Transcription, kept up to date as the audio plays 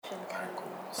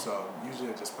So usually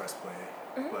I just press play,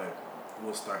 but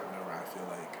we'll start whenever I feel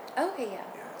like. Okay, yeah.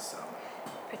 Yeah, so.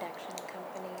 Production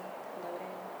company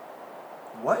loading.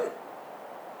 What?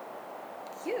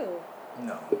 You.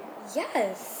 No.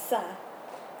 Yes.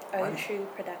 True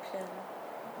production.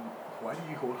 Why do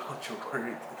you hold out your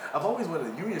words? I've always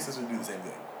wanted, you and your sister do the same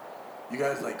thing. You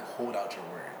guys like hold out your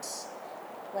words.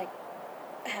 Like,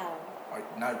 how?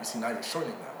 Now you're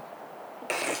shortening them.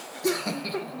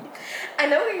 I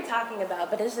know what you're talking about,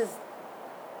 but it's just...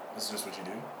 This is just what you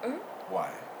do? Mm-hmm. Why?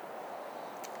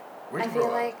 Where'd you I grow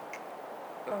feel up? like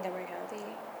Montgomery County.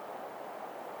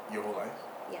 Your whole life?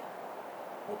 Yeah.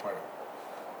 What part of it?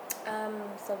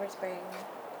 Silver Spring,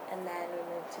 and then we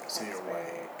moved to Clarksburg. So you're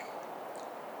white.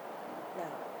 No.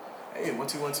 Hey, 1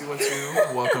 2 1 2 1 2.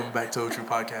 Welcome back to True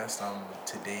Podcast.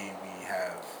 Today we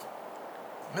have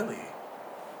Millie.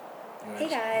 Hey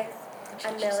guys,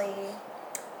 I'm Millie,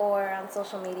 or on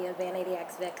social media, Vanity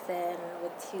X Vixen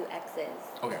with 2 X's.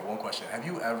 Okay, one question: have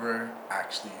you ever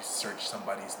actually searched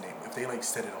somebody's name? If they like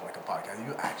said it on like a podcast, have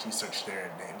you actually searched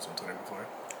their names on Twitter before?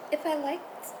 If I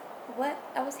liked what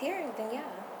I was hearing, then yeah.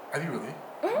 Have you really?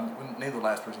 Mm-hmm. Name the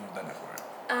last person you've done that for.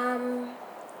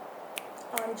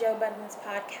 On Joe Budden's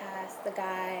podcast, the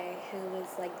guy who was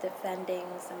like defending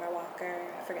Summer Walker,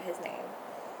 I forget his name.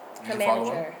 Her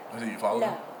manager. Did you follow him?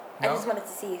 No. I just wanted to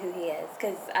see who he is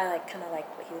because I kind of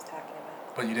liked what he was talking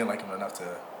about. But you didn't like him enough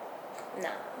to.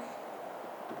 No.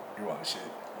 You're wild as shit.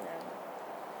 No.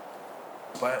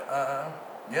 But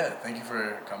yeah, thank you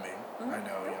for coming. I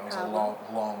know, it was a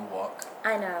long walk.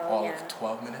 I know. All of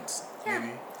 12 minutes,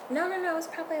 maybe. No. It was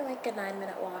probably like a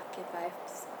 9-minute walk if I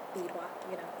speed walk,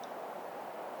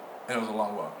 And it was a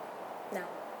long walk. No.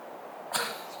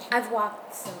 I've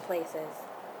walked some places.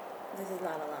 This is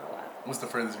not a long walk. What's the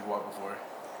furthest you walked before?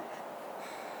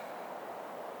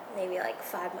 Maybe like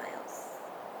 5 miles.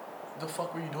 The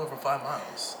fuck were you doing for 5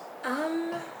 miles?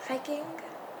 Hiking.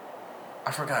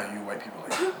 I forgot you white people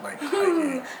like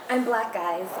hiking. I'm black,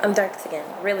 guys. I'm dark skin.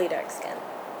 Really dark skin.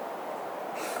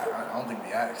 I don't think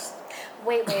we asked.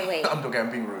 Wait. I'm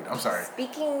being rude. I'm sorry.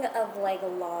 Speaking of like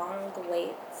long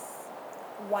waits,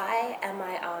 why am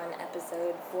I on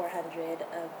episode 400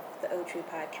 of the O True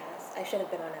podcast? I should have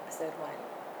been on episode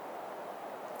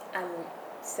 1. I'm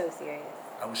so serious.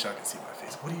 I wish I could see my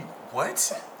face.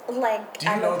 What? Like,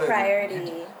 I'm a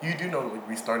priority. You do know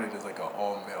we started as like an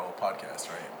all-male podcast,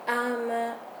 right?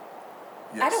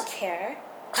 Yes. I don't care.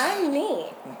 I'm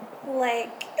me.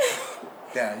 Like...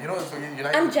 Yeah, you're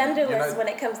not... I'm genderless when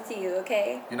it comes to you,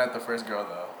 okay? You're not the first girl,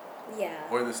 though. Yeah.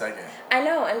 Or the second. I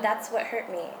know, and that's what hurt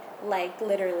me. Like,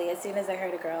 literally, as soon as I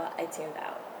heard a girl, I tuned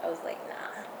out. I was like,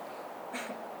 nah.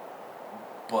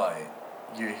 But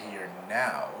you're here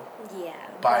now. Yeah.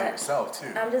 By yourself,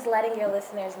 too. I'm just letting your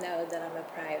listeners know that I'm a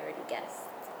priority guest.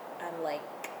 I'm,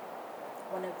 like,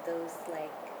 one of those,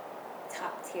 like,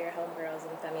 top-tier homegirls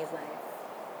in Femi's life.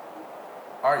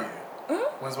 Are you?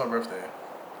 Mm-hmm. When's my birthday?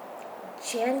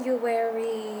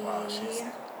 January. Wow,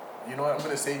 you know what? I'm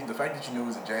going to say, the fact that you knew it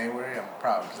was in January, I'm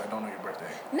proud because I don't know your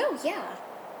birthday. No, yeah.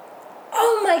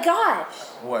 Oh, my gosh.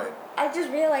 What? I just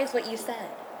realized what you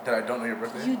said. That I don't know your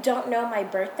birthday? You don't know my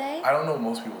birthday? I don't know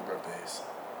most people's birthdays.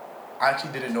 I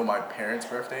actually didn't know my parents'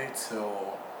 birthday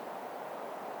till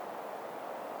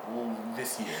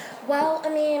this year. Well, I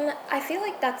mean, I feel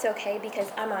like that's okay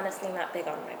because I'm honestly not big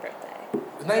on my birthday.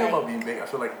 It's not even about being big. I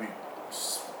feel like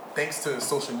thanks to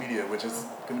social media, which is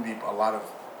going to be a lot of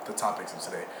the topics of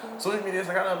today. Social media is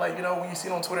kind of like, when you see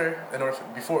it on Twitter,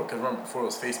 because remember, before it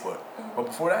was Facebook. But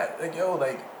before that,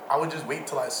 I would just wait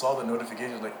till I saw the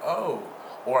notifications,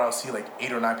 or I'll see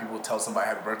 8 or 9 people tell somebody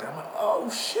happy birthday. I'm like,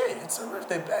 oh shit, it's a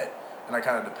birthday bet. And I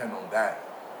kind of depend on that.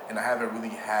 And I haven't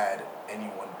really had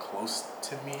anyone close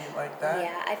to me like that.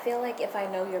 Yeah, I feel like if I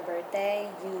know your birthday,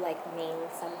 you mean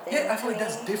something. Yeah, I feel like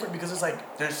that's different because it's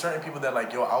there's certain people that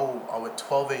I'll at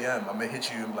 12 a.m. I'm gonna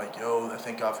hit you and I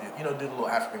thank God for you. Do the little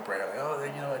African prayer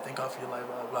I thank God for your life,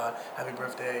 blah blah, happy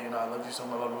birthday, I love you so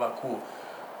much, blah blah blah, cool.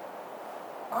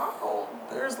 Oh,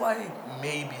 there's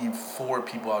maybe 4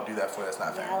 people I'll do that for that's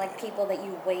not family. Yeah, people that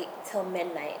you wait till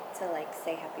midnight to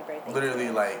say happy birthday. Literally,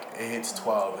 it hits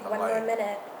 12 and I'm 1 more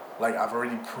minute. I've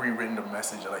already pre-written the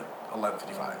message at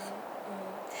 11:55.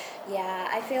 Yeah,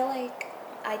 I feel like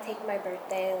I take my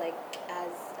birthday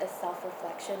as a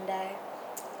self-reflection day.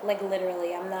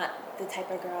 Literally, I'm not the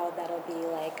type of girl that'll be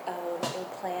oh, let me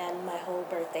plan my whole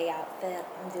birthday outfit.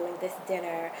 I'm doing this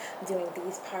dinner. I'm doing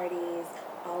these parties.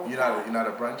 All of that. You're not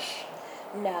a brunch?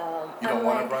 No. You don't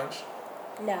want a brunch?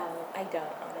 No, I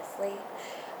don't, honestly.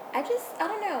 I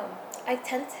don't know. I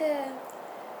tend to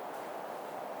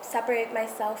separate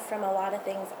myself from a lot of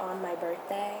things on my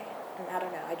birthday. And I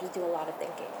don't know, I just do a lot of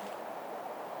thinking.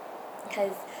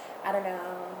 Because, I don't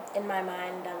know, in my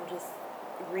mind, I'm just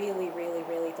really, really,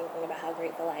 really thinking about how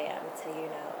grateful I am to,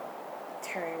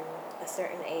 turn a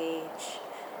certain age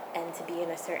and to be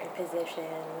in a certain position,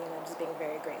 just being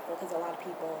very grateful because a lot of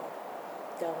people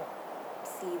don't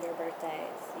see their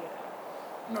birthdays.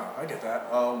 No, I get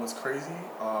that. What's crazy,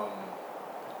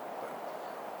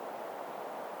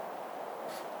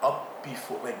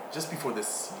 just before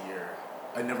this year,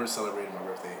 I never celebrated my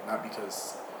birthday. Not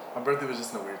because my birthday was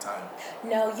just in a weird time.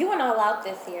 No, you went all out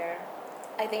this year.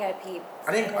 I think I peeped.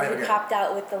 And then you popped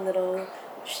out with the little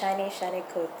shiny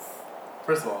coats.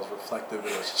 First of all, it was reflective.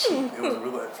 It was cheap. It was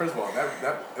really. First of all,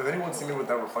 that if anyone's seen me with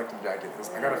that reflective jacket,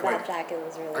 I got it for that jacket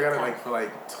was really. I got it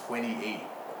for 28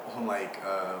 on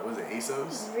what was it,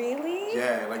 ASOS? Really?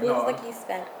 Yeah, It was like you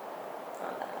spent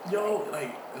on that. Yo,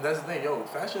 and that's the thing. Yo,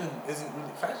 fashion isn't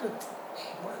really fashion.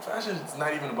 Fashion is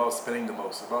not even about spending the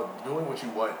most. It's about doing what you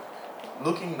want,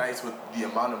 looking nice with the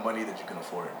amount of money that you can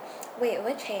afford. Wait,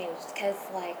 what changed? Because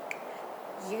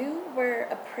you're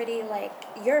a pretty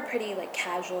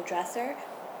casual dresser,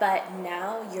 but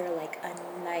now you're like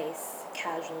a nice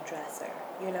casual dresser.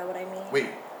 You know what I mean? Wait,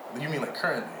 you mean like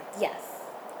currently? Yes.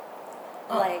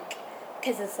 Oh.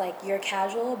 Because it's like you're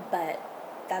casual, but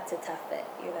that's a tough fit,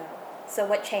 So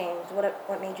what changed?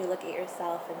 What made you look at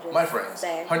yourself and just my friends,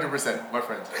 say 100%, my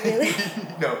friends. Really?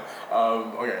 No.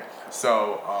 Okay.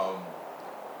 So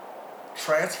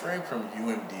transferring from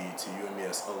UMD to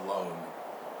UMES alone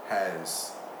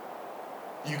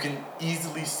you can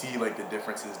easily see like the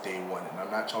differences day one, and I'm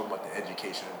not talking about the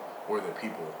education or the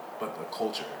people, but the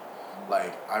culture.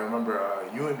 Like I remember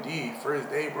UMD first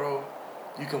day, bro.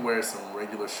 You can wear some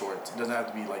regular shorts. It doesn't have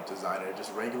to be like designer,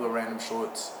 just regular random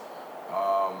shorts.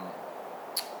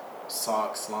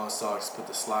 Socks, long socks, put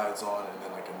the slides on, and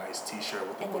then like a nice t-shirt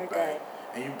with the book bag.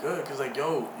 And you good, because you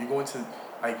go into,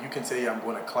 you can say I'm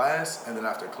going to class, and then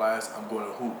after class, I'm going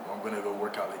to hoop, or I'm going to go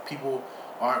work out. Like, people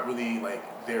aren't really,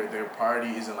 their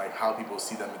priority isn't, how people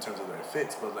see them in terms of their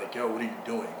fits, but, what are you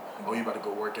doing? Mm-hmm. Oh, you about to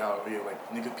go work out, or you're,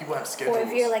 nigga, people have schedules. Or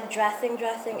if you're, dressing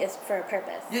is for a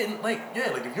purpose. Yeah,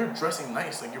 if you're dressing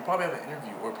nice, you probably have an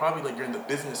interview, or probably, you're in the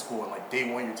business school, and,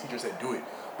 day one, your teacher said do it.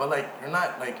 But, you're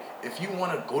not, if you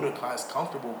want to go to class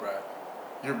comfortable, bruh,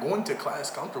 you're going to class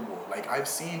comfortable. I've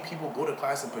seen people go to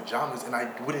class in pajamas, and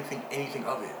I wouldn't think anything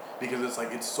of it, because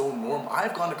it's so normal.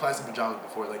 I've gone to class in pajamas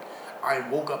before. I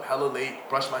woke up hella late,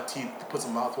 brushed my teeth, put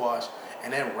some mouthwash,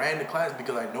 and then ran to class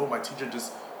because I know my teacher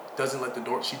just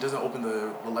doesn't she doesn't open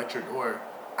the lecture door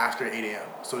after 8 a.m.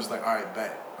 So it's all right,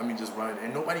 bet. Let me just run.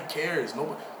 And nobody cares.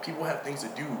 People have things to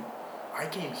do. I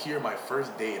came here my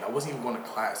first day, and I wasn't even going to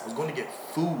class. I was going to get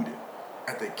food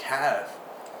at the caf.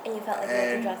 And you felt like you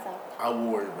had to dress up. I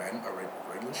wore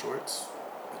regular shorts,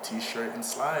 a t-shirt, and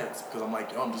slides, because I'm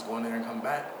I'm just going there and come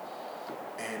back.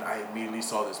 And I immediately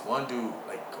saw this one dude,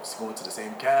 going to the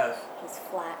same caf. He's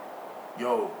flat.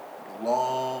 Yo,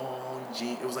 long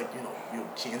jeans. It was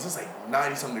jeans. It's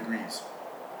 90-some degrees.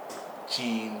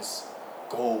 Jeans,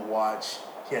 gold watch.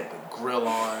 He had the grill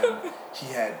on. He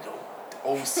had the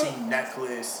OC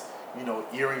necklace.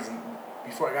 Earrings. And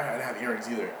before I got here, I didn't have earrings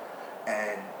either.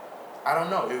 And I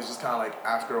don't know. It was just kind of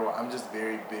after a while, I'm just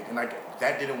very big. And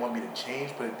that didn't want me to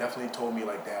change, but it definitely told me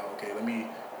damn, okay, let me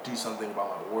do something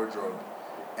about my wardrobe.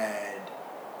 And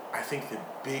I think the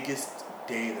biggest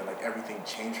day that everything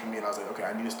changed for me, and I was okay,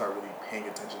 I need to start really paying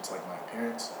attention to my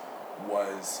appearance,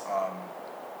 was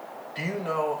do you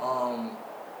know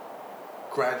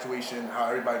graduation, how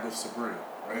everybody goes to Sabru,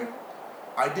 right?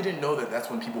 I didn't know that that's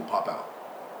when people pop out.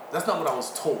 That's not what I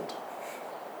was told.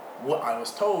 What I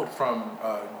was told from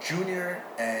Junior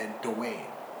and Dwayne.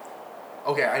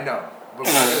 Okay, I know. But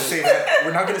we're not gonna say that.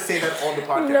 We're not gonna say that on the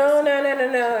podcast.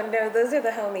 No. Those are the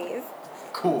homies.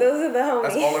 Cool. Those are the homies.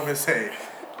 That's all I'm gonna say.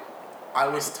 I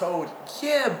was told,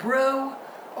 yeah, bro.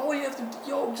 Oh, you have to,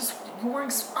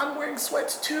 I'm wearing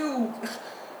sweats too.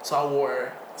 So I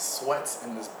wore sweats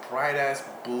and this bright ass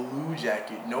blue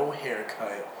jacket, no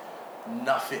haircut,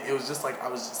 nothing. It was just I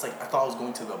thought I was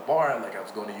going to the bar, I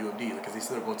was going to UMD, because they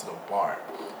said they're going to the bar.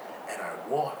 And I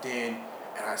walked in,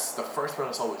 and the first person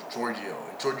I saw was Giorgio,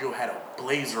 and Giorgio had a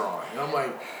blazer on, and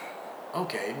I'm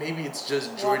okay, maybe it's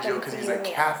just Giorgio because he's a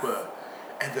Kappa.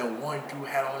 And then one dude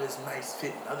had on this nice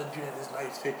fit, another dude had this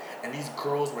nice fit, and these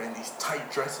girls were in these tight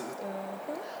dresses.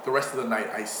 Mm-hmm. The rest of the night,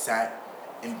 I sat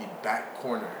in the back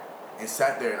corner and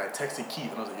sat there, and I texted Keith,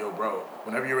 and I was yo, bro,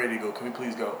 whenever you're ready to go, can we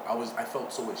please go? I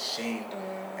felt so ashamed.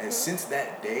 Mm-hmm. And since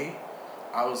that day,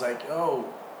 I was yo,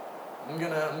 I'm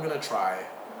gonna try,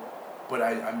 but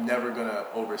I'm never gonna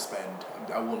overspend.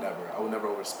 I will never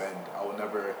overspend. I will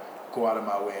never go out of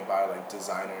my way and buy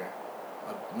designer.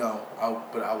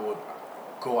 I would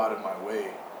go out of my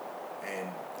way and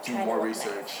do Trying to more look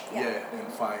research. nice. Yeah.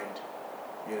 And find,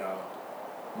 you know,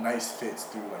 nice fits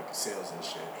through like sales and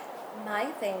shit. My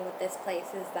thing with this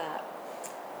place is that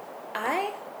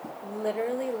I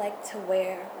literally like to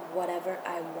wear whatever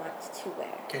I want to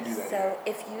wear. Can't do that So here.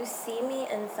 if you see me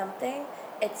in something,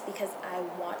 it's because I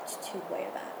want to wear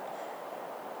that.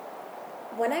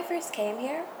 When I first came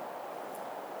here,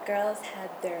 girls had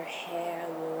their hair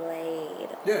laid.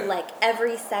 Yeah. Like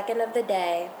every second of the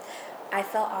day, I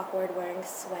felt awkward wearing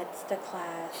sweats to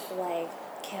class. Like,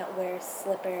 can't wear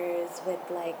slippers with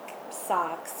like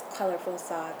socks, colorful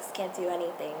socks. Can't do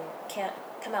anything. Can't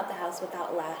come out the house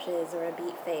without lashes or a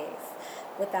beat face.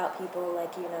 Without people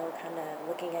like, you know, kind of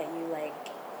looking at you like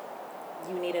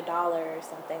you need $1 or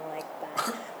something like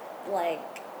that.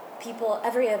 Like, people,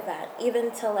 every event,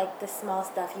 even to like the small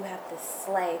stuff you have to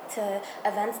slay, to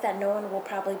events that no one will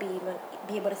probably be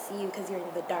able to see you because you're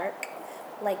in the dark.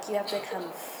 Like, you have to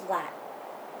come flat.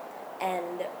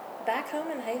 And back home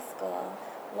in high school,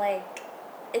 like,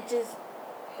 it just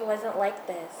wasn't like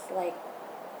this. Like,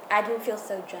 I didn't feel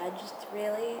so judged,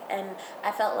 really. And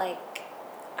I felt like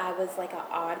I was, like, an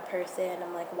odd person.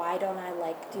 I'm like, why don't I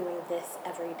like doing this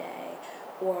every day?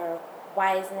 Or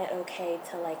why isn't it okay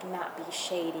to, like, not be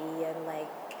shady and, like,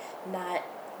 not,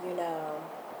 you know,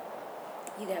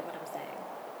 you get what I'm saying.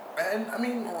 And I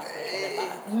mean,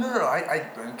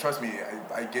 and trust me,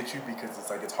 I get you, because it's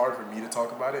like, it's hard for me to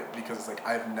talk about it, because it's like,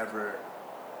 I've never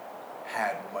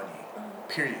had money,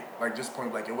 period. Like, just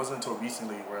point, like, it wasn't until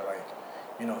recently where, like,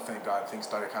 you know, thank God, things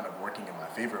started kind of working in my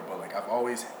favor, but like, I've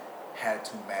always had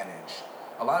to manage.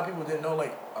 A lot of people didn't know,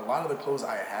 like, a lot of the clothes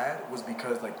I had was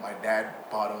because, like, my dad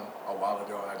bought them a while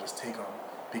ago, and I just take them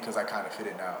because I kind of fit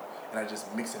it now, and I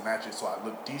just mix and match it so I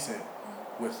look decent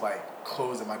with like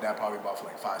clothes that my dad probably bought for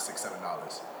like $5, $6,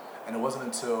 $7. And it wasn't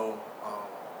until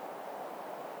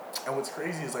and what's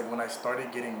crazy is like, when I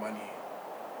started getting money,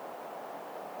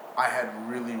 I had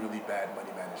really, really bad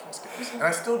money management skills. And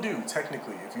I still do,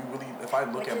 technically. If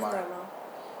I look at my normal.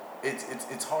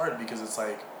 It's hard, because it's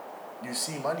like, you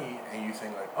see money and you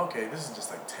think like, okay, this is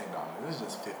just like $10, this is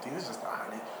just $50, this is just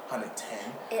 $100, $110.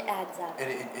 It adds up.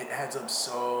 And it adds up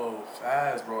so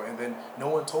fast, bro. And then no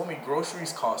one told me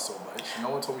groceries cost so much. No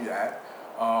one told me that.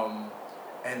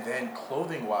 And then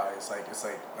clothing wise, like, it's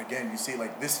like, again, you see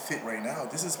like this fit right now.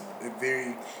 This is a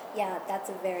very... Yeah, that's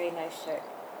a very nice shirt.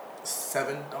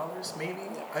 $7 maybe,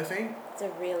 yeah. I think. It's a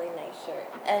really nice shirt.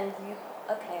 And you,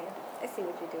 okay, I see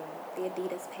what you're doing. The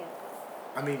Adidas pants.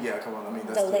 I mean, yeah, come on. I mean,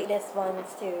 that's the latest ones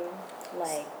too,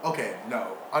 like. Okay,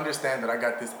 no. Understand that I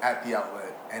got this at the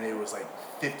outlet, and it was like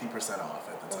 50% off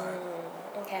at the time.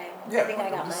 Okay. Yeah, I think I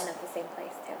got mine at the same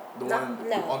place too. The one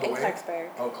on the way? Clarksburg.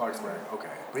 Oh, Clarksburg. Okay,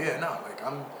 but yeah, no, like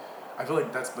I feel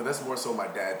like that's more so my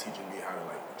dad teaching me how to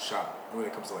like shop when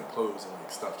it comes to like clothes and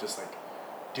like stuff, just like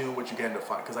doing what you can to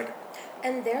find, cause like.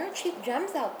 And there are cheap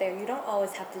gems out there. You don't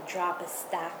always have to drop a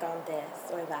stack on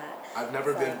this or that. I've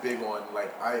never been big on,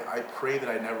 like, I pray that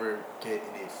I never get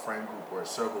in a friend group or a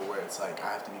circle where it's like,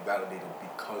 I have to be validated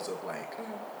because of, like,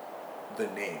 the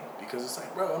name. Because it's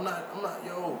like, bro,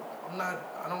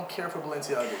 I don't care for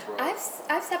Balenciagas, bro.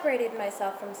 I've separated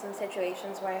myself from some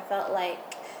situations where I felt like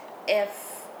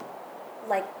if,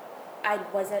 like, I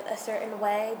wasn't a certain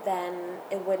way, then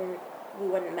we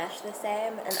wouldn't mesh the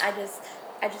same. And I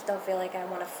just don't feel like I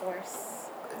want to force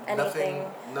anything.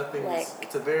 Nothing. Like,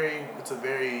 it's a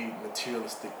very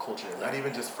materialistic culture. Not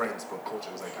even just friends, but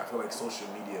cultures. Like, I feel like social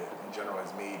media in general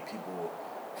has made people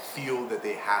feel that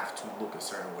they have to look a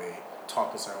certain way,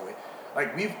 talk a certain way.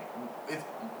 Like,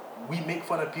 we make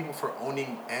fun of people for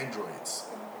owning Androids.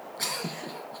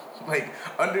 Like,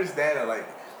 understand that, like.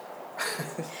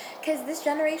 Because this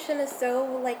generation is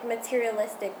so like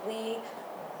materialistic. We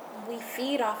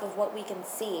feed off of what we can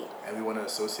see. And we want to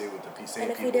associate with the same people.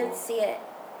 And if we didn't see it,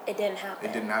 it didn't happen.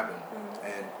 It didn't happen.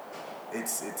 And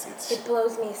it's... It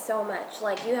blows me so much.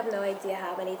 Like, you have no idea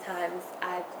how many times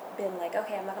I've been like,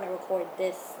 okay, I'm not going to record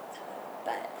this time.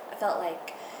 But I felt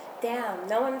like, damn,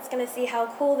 no one's going to see how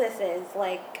cool this is.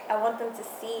 Like, I want them to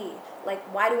see. Like,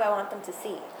 why do I want them to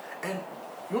see? And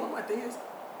you know what my thing is?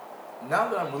 Now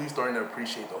that I'm really starting to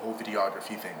appreciate the whole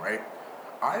videography thing, right?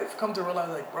 I've come to realize,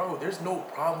 like, bro, there's no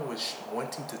problem with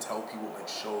wanting to tell people, like,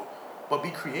 show, but be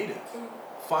creative.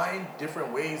 Find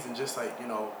different ways and just, like, you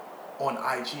know, on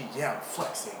IG, yeah, I'm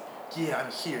flexing. Yeah,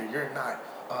 I'm here. You're not.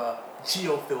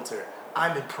 Geo filter.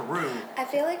 I'm in Peru. I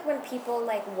feel like when people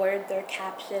like word their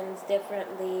captions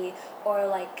differently or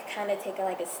like kind of take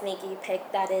a sneaky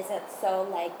pic that isn't so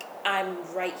like I'm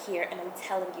right here and I'm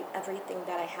telling you everything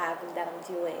that I have and that I'm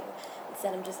doing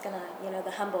instead I'm just gonna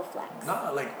the humble flex.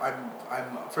 Nah, like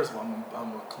I'm first of all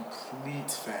I'm a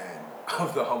complete fan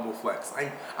of the humble flex.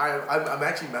 I'm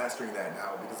actually mastering that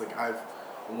now because like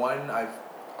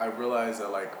I realized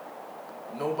that like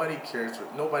nobody cares for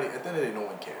nobody at the end of the day no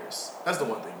one cares. That's the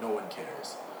one thing, no one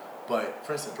cares. But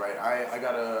for instance, right, I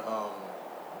got a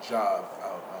job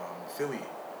out Philly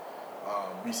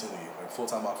recently, like full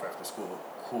time offer after school.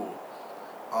 Cool.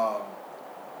 Um,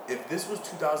 if this was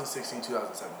 2016,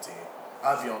 2017,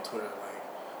 I'd be on Twitter like,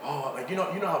 oh, like you know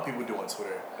how people do on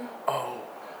Twitter. Oh,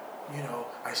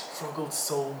 I struggled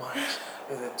so much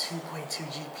with a 2.2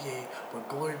 GPA, but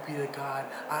glory be to God,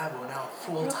 I have a now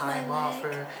full-time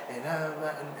offer,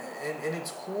 and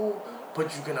it's cool,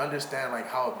 but you can understand like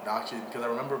how obnoxious, because I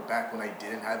remember back when I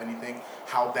didn't have anything,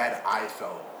 how bad I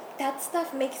felt. That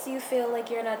stuff makes you feel like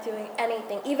you're not doing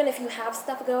anything. Even if you have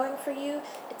stuff going for you,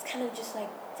 it's kind of just like,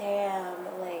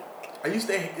 damn, like...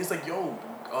 It's like,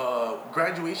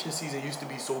 graduation season used to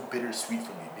be so bittersweet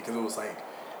for me because it was like,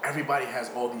 everybody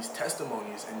has all these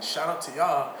testimonies and shout out to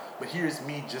y'all, but here's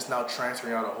me just now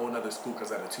transferring out a whole nother school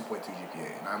because I had a 2.2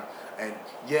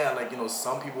 GPA.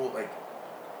 Some people like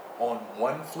on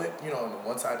one flip, on the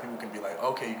one side people can be like,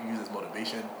 okay, you can use this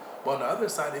motivation. But on the other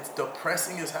side, it's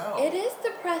depressing as hell. It is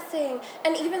depressing.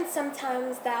 And even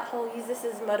sometimes that whole use this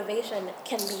as motivation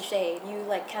can be shade. You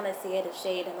like kind of see it as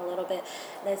shade in a little bit.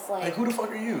 And it's like who the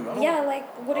fuck are you?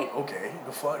 What are you... Okay,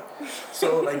 the fuck.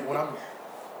 So like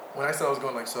when I said I was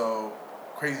going like so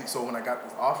crazy, so when I got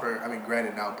this offer, I mean,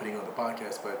 granted now I'm putting it on the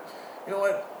podcast, but you know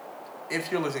what? If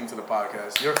you're listening to the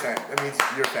podcast, you're a fan. That means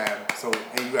you're a fan. So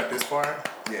and you got this far,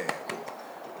 yeah, cool.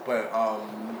 But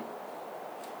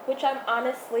which I'm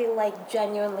honestly like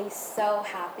genuinely so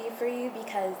happy for you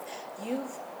because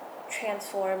you've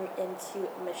transformed into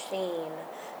a machine,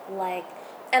 like.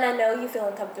 And I know you feel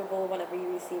uncomfortable whenever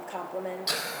you receive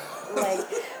compliments, like,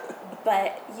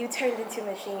 but you turned into a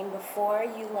machine. Before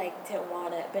you, like, didn't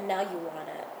want it, but now you want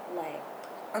it, like.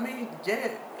 I mean, yeah,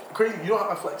 crazy. You know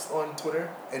how I flex on Twitter?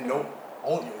 And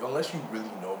unless you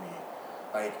really know me,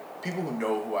 like, people who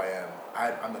know who I am,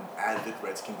 I'm an avid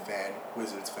Redskin fan,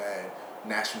 Wizards fan,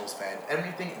 Nationals fan,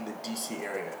 everything in the DC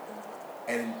area.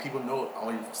 And people know I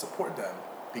only support them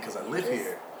because I live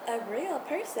here. A real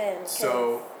person.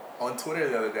 So... on Twitter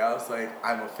the other day, I was like,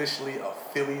 I'm officially a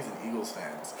Phillies and Eagles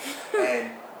fans. And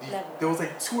there was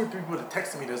like 2 or 3 people that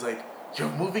texted me that's like,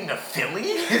 you're moving to Philly?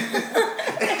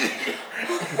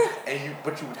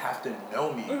 But you would have to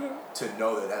know me to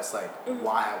know that that's like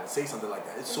why I would say something like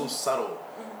that. It's so subtle.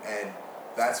 And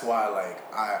that's why like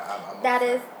I'm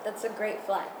that's a great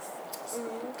flex.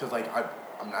 Because like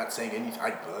I'm not saying anything.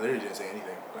 I literally didn't say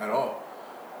anything at all.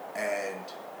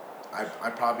 And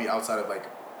I probably outside of like...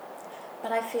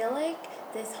 But I feel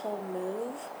like this whole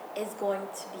move is going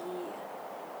to be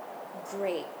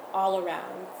great all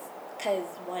around. Because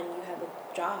one, you have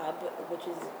a job, which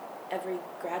is every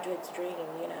graduate's dream,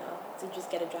 to just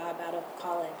get a job out of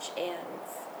college. And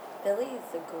Philly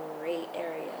is a great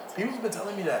area. People have been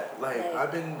telling me that. Like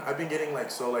I've been getting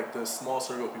like the small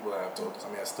circle of people that I've told. Because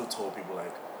I still told people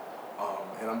like,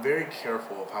 and I'm very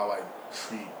careful of how I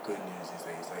treat good news these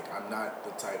days. Like I'm not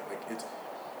the type like it's.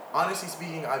 Honestly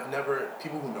speaking,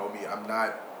 people who know me, I'm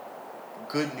not,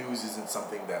 good news isn't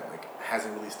something that, like,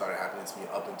 hasn't really started happening to me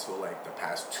up until, like, the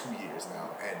past 2 years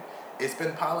now. And it's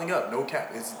been piling up, no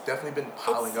cap. It's definitely been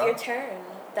piling up. It's your turn.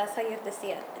 That's how you have to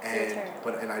see it. It's your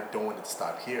turn. And I don't want it to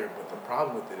stop here. But the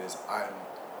problem with it is I'm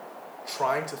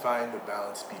trying to find the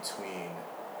balance between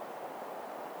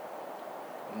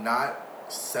not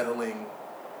settling,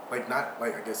 like, not,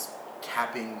 like, I guess,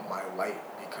 capping my light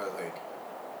because, like,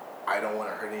 I don't want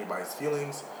to hurt anybody's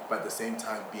feelings, but at the same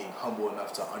time being humble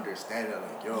enough to understand that,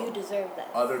 like, yo, you deserve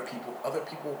that. Other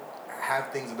people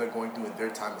have things that they're going through and their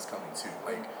time is coming too.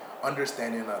 Like,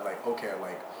 understanding that, like, okay,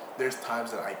 like, there's times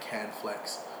that I can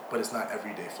flex, but it's not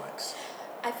everyday flex.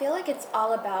 I feel like it's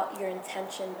all about your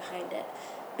intention behind it.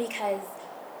 Because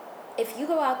if you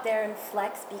go out there and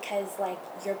flex because, like,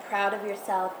 you're proud of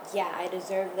yourself, yeah, I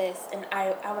deserve this, and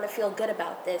I want to feel good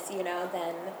about this,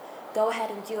 then... go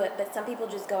ahead and do it. But some people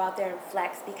just go out there and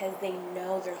flex because they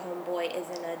know their homeboy is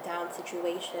in a down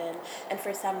situation, and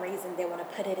for some reason they want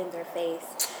to put it in their face.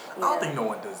 I don't think no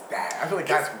one does that. I feel like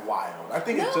that's wild. I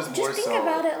think it's just more so... just think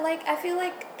about it. Like, I feel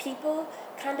like people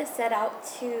kind of set out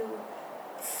to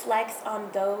flex on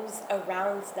those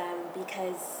around them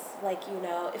because, like,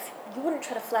 if you wouldn't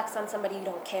try to flex on somebody you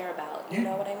don't care about, you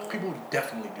know what I mean? People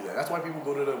definitely do that. That's why people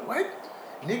go to the... What?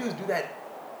 niggas do that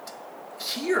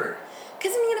here.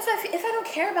 Because, I mean, if I don't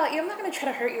care about you, I'm not going to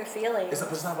try to hurt your feelings.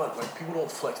 It's not about, like, people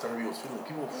don't flex to hurt people's feelings.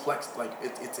 People flex, like,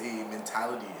 it's a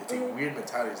mentality. It's a weird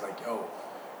mentality. It's like, yo,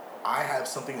 I have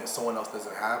something that someone else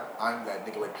doesn't have. I'm that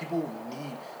nigga. Like,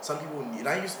 some people need, and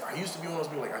I used to be one of those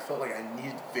people, like, I felt like I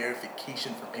needed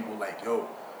verification from people, like, yo,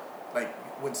 like,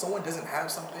 when someone doesn't have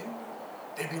something,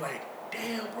 they'd be like,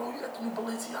 damn, bro, you got the new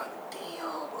Balenciaga,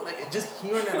 damn, bro. Like, and just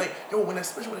hearing that, like, yo,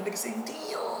 especially when a nigga say,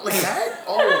 damn, like that,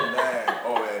 oh, man,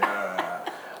 nah.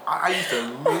 I used to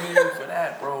live for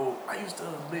that, bro. I used to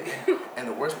live, and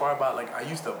the worst part about, like, I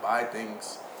used to buy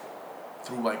things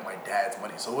through, like, my dad's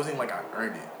money, so it wasn't like I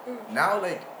earned it. Now,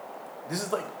 like, this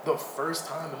is, like, the first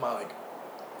time in my,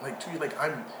 like 2 years, like,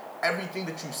 I'm, everything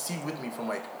that you see with me from,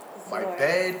 like, my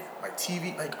bed, my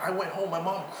TV, like, I went home, my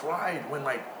mom cried when,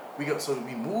 like, we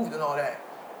moved and all that,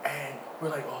 and we're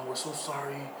like, oh, we're so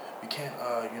sorry, we can't,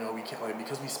 like,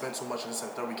 because we spent so much on this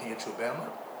and third, we can't get you a bed. I'm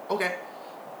like, okay.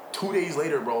 2 days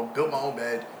later, bro, built my own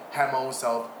bed, had my own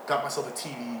self, got myself a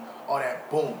TV, all that,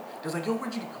 boom. There's like, yo,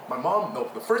 where'd you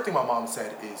get? The first thing my mom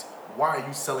said is, why are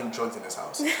you selling drugs in this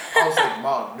house? I was like,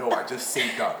 Mom, no, I just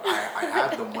saved up. I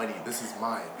have the money. This is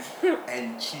mine.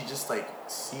 And she just, like,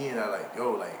 seeing that, like,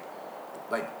 yo,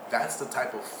 like that's the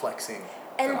type of flexing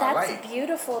and that that's I like.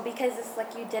 Beautiful because it's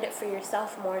like you did it for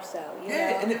yourself more so. You know?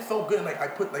 And it felt good. And, like, I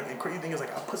put, like, the crazy thing is,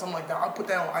 like, I put something like that. I'll put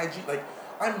that on IG. Like,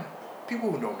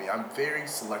 people who know me, I'm very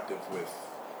selective with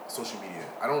social media.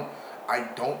 I don't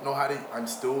know how to, I'm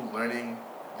still learning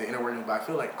the inner workings, but I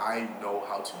feel like I know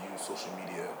how to use social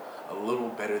media a little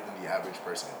better than the average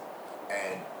person.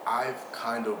 And I've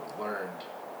kind of learned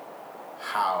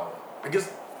how, I guess,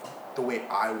 the way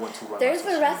I want to run. There's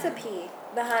a recipe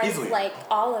behind easily. Like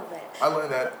all of it. I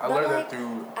learned that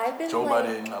through Joe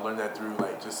Budden. I learned that through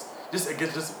like just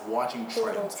watching trends.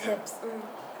 Little tips.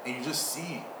 And you just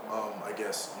see, I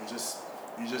guess you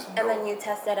just know. And then you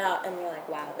test it out, and you're like,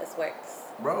 wow, this works.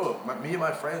 Bro, me and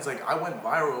my friends, like, I went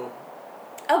viral.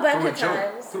 A bunch of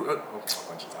times.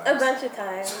 A bunch of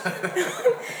times.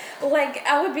 Like,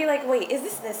 I would be like, wait, is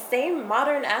this the same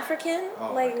modern African?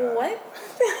 Oh like, what?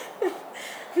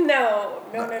 No.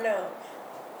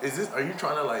 Is this, are you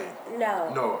trying to, like...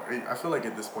 No. No, I feel like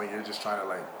at this point, you're just trying to,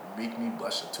 like, make me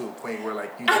blush to a point where,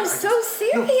 like... I'm so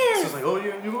serious. No, it's just like, oh,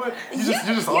 yeah, you know what? You don't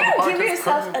give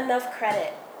yourself enough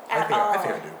credit at all. I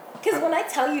think I do. Because when I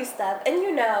tell you stuff, and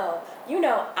you know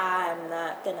I'm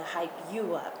not going to hype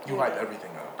you up. You hype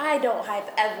everything up. I don't hype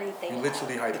everything You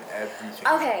literally hype everything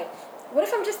Okay, what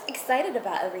if I'm just excited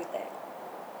about everything?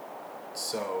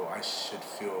 So I should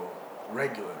feel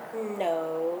regular.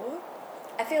 No.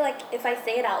 I feel like if I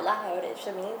say it out loud, it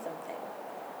should mean something.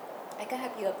 I could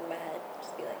hype you up in my head.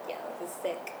 Just be like, yo, this is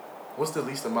sick. What's the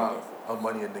least amount of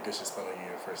money a nigga should spend on you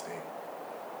your first date?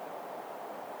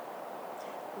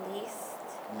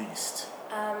 Least.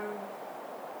 $35.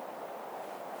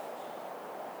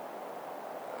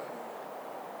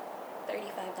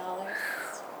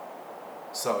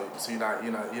 So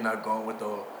you're not going with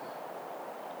the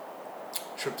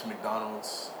trip to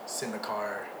McDonald's, sit in the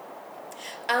car.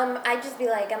 I'd just be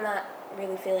like, I'm not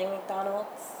really feeling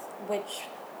McDonald's, which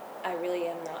I really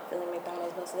am not feeling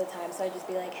McDonald's most of the time. So I'd just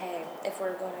be like, hey, if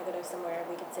we're going to go to somewhere,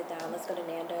 we could sit down. Let's go to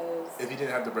Nando's. If you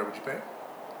didn't have the bread, would you pay?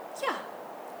 Yeah,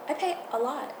 I pay a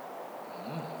lot.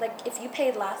 Like, if you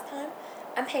paid last time,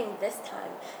 I'm paying this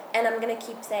time. And I'm going to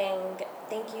keep saying,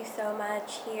 thank you so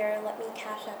much. Here, let me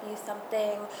cash up you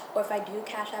something. Or if I do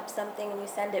cash up something and you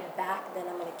send it back, then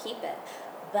I'm going to keep it.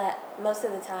 But most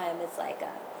of the time, it's like,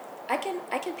 I can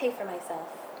pay for myself.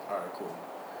 All right, cool.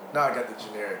 Now I got the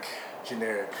generic.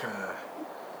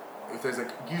 If there's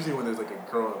usually when there's like a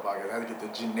girl in the podcast, I have to get the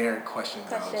generic questions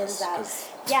out.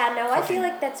 Yeah, no, I feel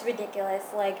like that's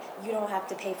ridiculous. Like, you don't have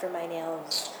to pay for my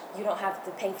nails. You don't have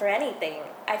to pay for anything.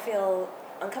 I feel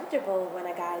uncomfortable when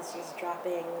a guy's just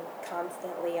dropping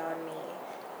constantly on me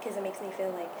because it makes me feel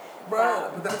like.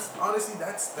 Bro, but that's honestly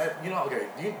okay.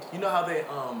 You know how they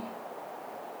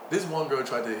this one girl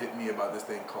tried to hit me about this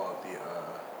thing called the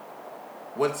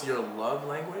what's your love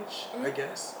language? I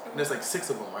guess. And there's like 6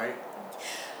 of them, right?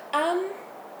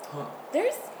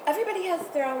 There's everybody has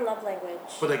their own love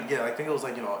language. But like I think it was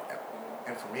like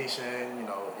information,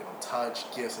 touch,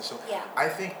 gifts and stuff. Yeah. I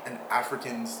think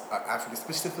African,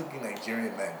 specifically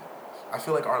Nigerian men, I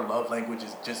feel like our love language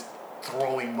is just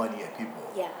throwing money at people.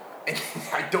 Yeah. And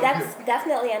I don't. That's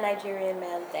definitely a Nigerian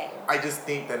man thing. I just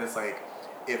think that it's like,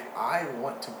 if I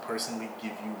want to personally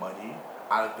give you money, you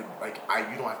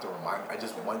don't have to remind me. I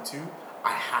just want to.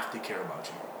 I have to care about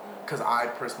you, because I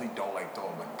personally don't like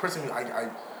throwing money. Personally, I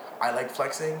like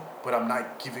flexing, but I'm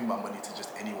not giving my money to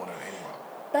just anyone or anyone.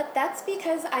 But that's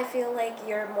because I feel like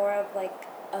you're more of like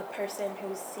a person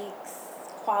who seeks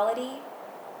quality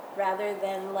rather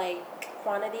than like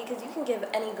quantity, because you can give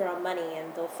any girl money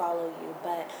and they'll follow you,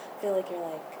 but I feel like you're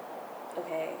like,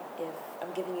 okay, if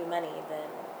I'm giving you money, then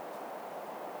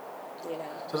you know.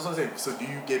 So that's what I'm saying. So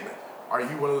are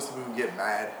you one of those people who get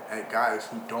mad at guys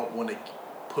who don't want to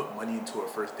put money into a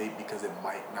first date because it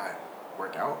might not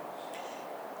work out?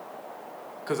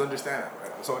 Because understand that,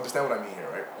 right? So understand what I mean here,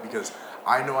 right? Because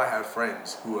I know I have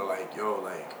friends who are like, yo,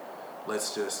 like,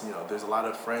 let's just, there's a lot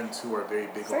of friends who are very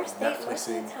big First on date, Netflixing. most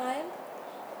of the time,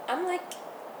 I'm like,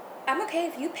 I'm okay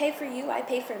if you pay for you, I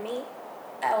pay for me.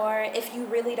 Or if you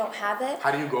really don't have it.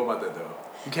 How do you go about that though?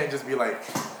 You can't just be like,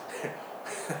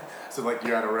 so like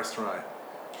you're at a restaurant,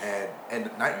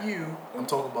 and not you. I'm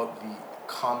talking about the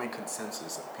common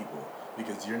consensus of people,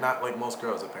 because you're not like most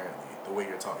girls apparently the way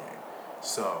you're talking.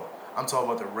 So I'm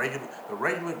talking about the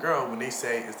regular girl when they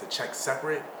say, is the check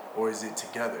separate or is it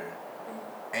together,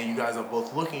 and you guys are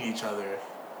both looking at each other.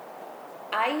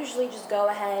 I usually just go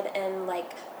ahead and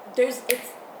like,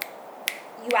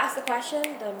 you ask the question,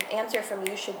 the answer from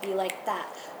you should be like that.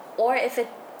 Or if it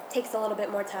takes a little bit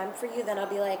more time for you, then I'll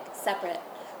be like separate.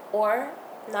 Or,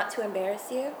 not to embarrass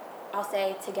you, I'll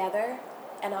say together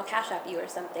and I'll cash app you or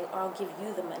something, or I'll give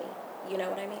you the money. You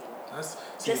know what I mean?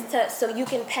 So you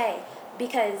can pay.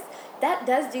 Because that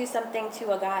does do something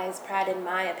to a guy's pride, in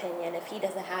my opinion, if he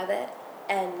doesn't have it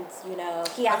and,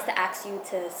 he has to ask you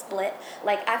to split.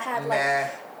 Like, I've had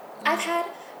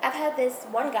this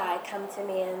one guy come to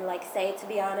me and like say, to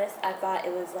be honest, I thought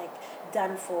it was like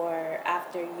done for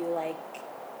after you like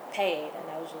paid, and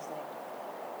I was just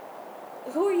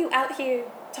like, who are you out here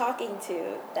talking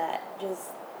to that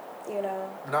just,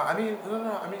 No, I mean,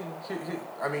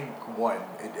 one,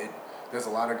 there's a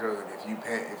lot of girls that if you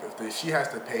pay, if she has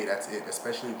to pay, that's it.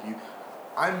 Especially if you,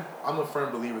 I'm a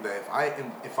firm believer that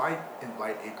if I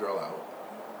invite a girl out,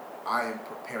 I am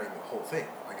preparing the whole thing.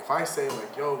 Like if I say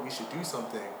like, yo, we should do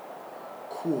something,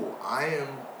 cool. I am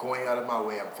going out of my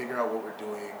way. I'm figuring out what we're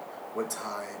doing, what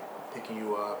time, picking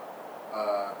you up,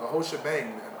 the whole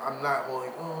shebang. I'm not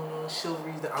like, oh no,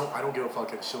 chivalry's dead. I don't give a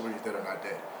fuck if chivalry's dead or not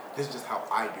dead. This is just how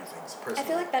I do things personally. I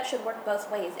feel like that should work both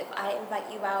ways. If I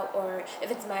invite you out or if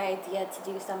it's my idea to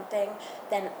do something,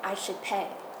 then I should pay.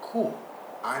 Cool.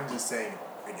 I'm just saying,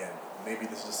 again, maybe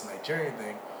this is just a Nigerian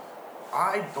thing.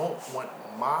 I don't want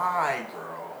my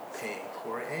girl paying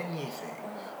for anything.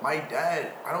 Mm-hmm. My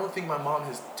dad, I don't think my mom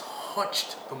has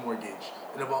touched the mortgage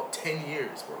in about 10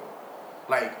 years, bro.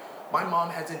 Like, my mom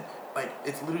hasn't, like,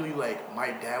 it's literally like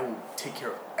my dad will take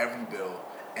care of every bill,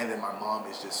 and then my mom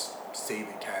is just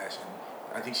saving cash,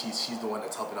 and I think she's the one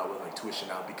that's helping out with, like, tuition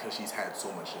now because she's had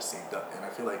so much just saved up. And I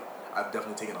feel like I've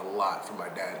definitely taken a lot from my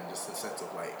dad in just the sense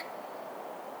of, like,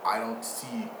 I don't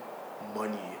see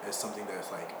money as something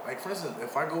that's like for instance,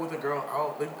 if I go with a girl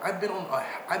out, like I've been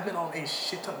on a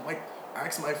shit ton, like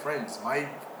ask my friends, my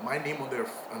name on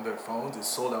their phones is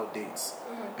sold out dates.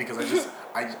 Mm-hmm. Because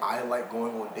I like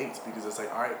going on dates because it's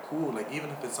like, all right, cool, like even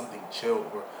if it's something chill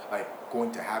or like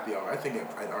going to happy hour. I think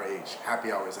at our age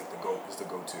happy hour is like the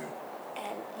go-to.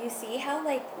 And you see how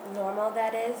like normal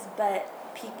that is, but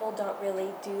people don't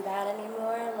really do that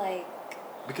anymore, like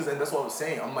because, and that's what I was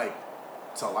saying, I'm like,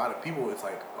 to a lot of people, it's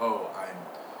like, oh,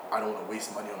 I don't want to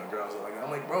waste money on a girl. So like,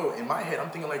 I'm like, bro, in my head, I'm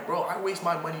thinking like, bro, I waste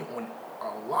my money on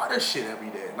a lot of shit every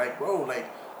day. Like, bro, like,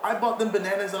 I bought them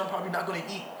bananas that I'm probably not going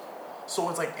to eat. So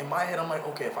it's like, in my head, I'm like,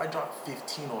 okay, if I drop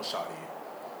 15 on Shawty,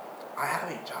 I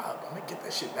have a job. I'm going to get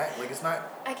that shit back. Like, it's not...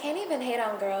 I can't even hate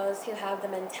on girls who have the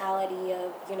mentality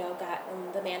of,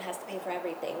 the man has to pay for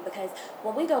everything. Because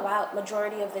when we go out,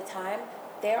 majority of the time,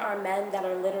 there are men that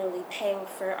are literally paying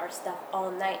for our stuff all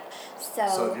night.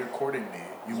 So if you're courting me,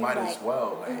 you might as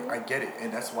well. Like, mm-hmm. I get it,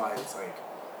 and that's why it's like,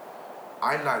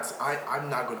 I'm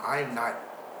not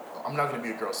gonna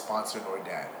be a girl's sponsor nor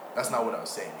dad. That's not what I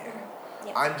was saying here. Mm-hmm.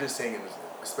 Yeah. I'm just saying,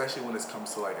 especially when it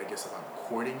comes to like, I guess if I'm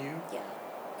courting you, yeah,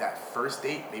 that first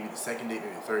date, maybe the second date,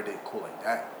 maybe the third date, cool like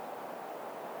that.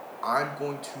 I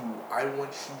want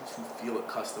you to feel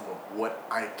accustomed of what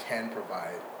I can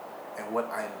provide and what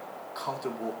I'm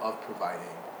comfortable of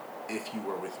providing if you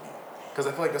were with me, because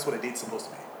I feel like that's what a date's supposed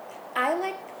to be.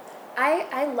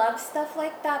 I love stuff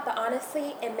like that, but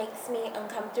honestly it makes me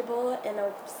uncomfortable in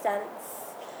a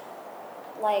sense,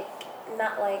 like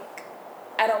not like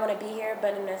I don't want to be here,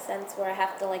 but in a sense where I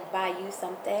have to like buy you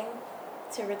something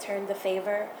to return the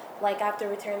favor. Like I have to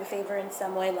return the favor in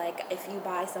some way. Like if you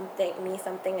buy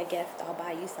something a gift, I'll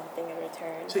buy you something in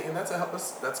return. See, and that's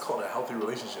called a healthy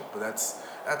relationship, but that's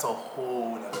a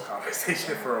whole nother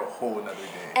conversation for a whole nother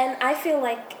day. And I feel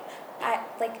like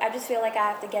I just feel like I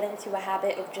have to get into a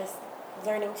habit of just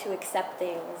learning to accept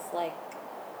things like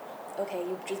okay,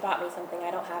 you just bought me something.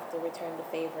 I don't have to return the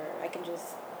favor. I can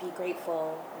just be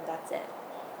grateful, and that's it.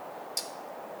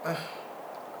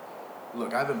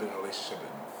 Look, I haven't been in a relationship in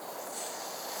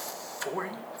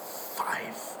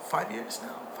 5 years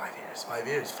now. 5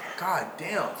 years. God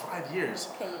damn, 5 years.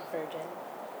 Okay, you virgin.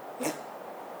 That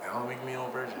don't make me no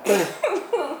virgin.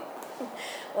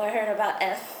 Well, I heard about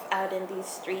F out in these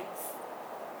streets.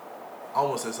 I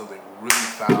almost said something really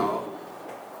foul.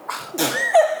 I'm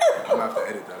gonna have to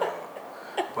edit that out.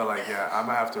 But like, yeah, I'm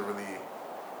gonna have to really.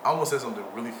 I almost said something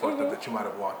really fucked up that you might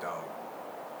have walked out.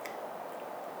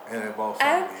 And it involves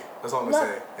family. That's all I'm gonna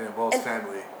say. It involves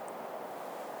family.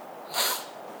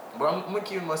 But I'm gonna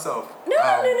keep it myself. No.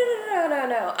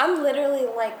 I'm literally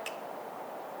like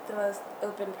the most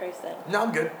open person. No,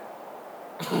 I'm good.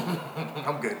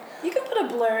 I'm good. You can put a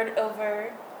blurred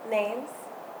over names.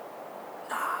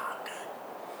 Nah, I'm good.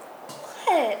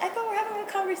 What? I thought we're having a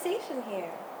conversation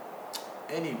here.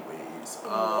 Anyways.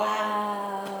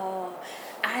 Wow.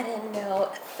 I didn't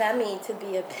know Femi to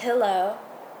be a pillow.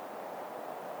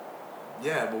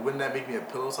 Yeah, but wouldn't that make me a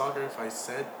pillow talker if I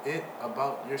said it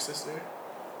about your sister?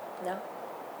 No.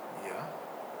 Yeah.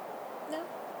 No.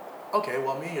 Okay,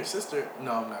 well, me and your sister.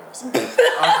 No, I'm not gonna say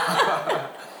that.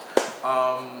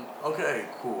 Okay,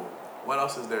 cool. What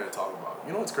else is there to talk about?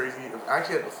 You know what's crazy? I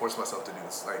actually had to force myself to do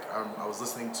this. Like, I was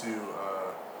listening to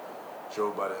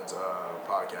Joe Budden's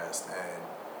podcast, and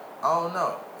I don't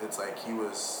know. It's like he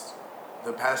was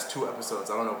the past 2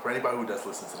 episodes. I don't know, for anybody who does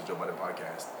listen to the Joe Budden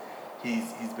podcast,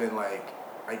 he's been like,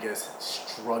 I guess,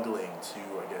 struggling to,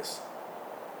 I guess,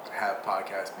 have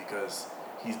podcasts because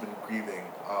he's been grieving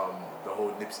the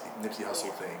whole Nipsey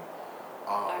Hussle thing.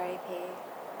 R.I.P.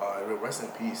 Rest in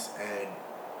peace. And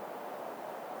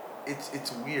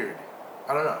it's weird.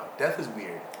 I don't know. Death is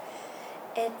weird.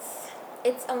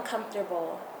 It's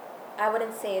uncomfortable. I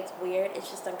wouldn't say it's weird. It's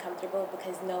just uncomfortable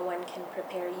because no one can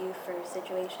prepare you for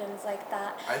situations like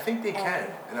that. I think they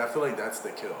can, and I feel like that's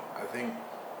the kill. I think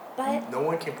no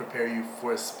one can prepare you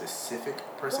for a specific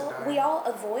person dying. We all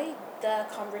avoid the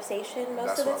conversation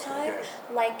most of the time.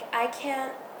 Like, I've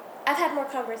had more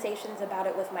conversations about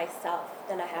it with myself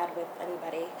than I had with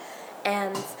anybody.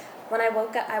 And when I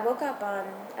woke up on,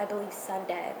 I believe,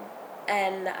 Sunday,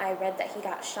 and I read that he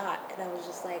got shot, and I was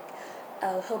just like,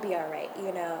 oh, he'll be all right,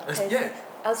 you know. Yeah.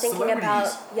 I was thinking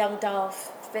about Young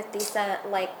Dolph, 50 Cent,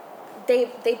 like, they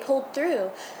pulled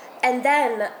through. And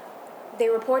then they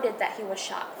reported that he was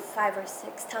shot 5 or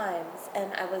 6 times,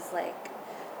 and I was like,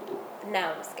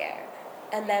 now I'm scared.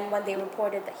 And then when they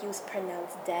reported that he was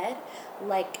pronounced dead,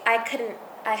 like, I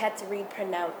had to read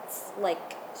pronounce,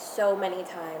 like, so many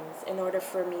times in order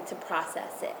for me to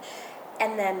process it.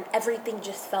 And then everything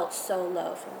just felt so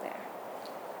low from there.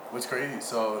 What's crazy,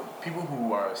 so people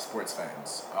who are sports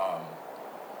fans,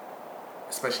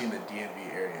 especially in the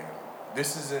DMV area,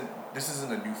 this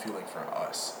isn't a new feeling for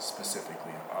us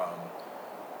specifically.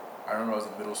 I remember I was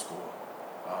in middle school,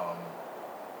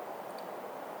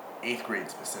 8th grade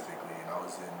specifically, and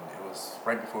it was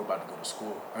right before we were about to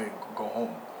go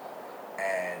home,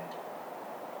 and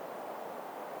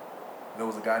there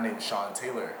was a guy named Sean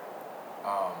Taylor,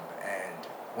 and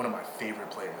one of my favorite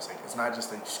players. Like, it's not just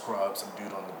that you scrub some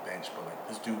dude on the bench, but like,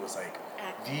 this dude was like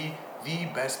the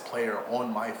best player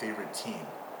on my favorite team.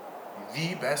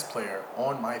 The best player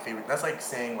on my favorite. That's like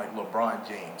saying like LeBron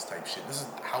James type shit. This is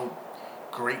how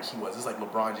great he was. This is like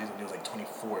LeBron James when he was like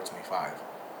 24, 25.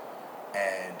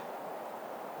 And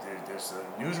there's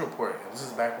a news report, and this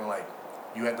is back when like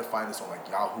you had to find this on like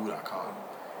Yahoo.com,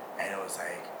 and it was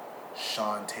like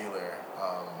Sean Taylor.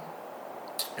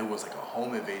 It was like a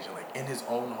home invasion, like in his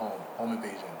own home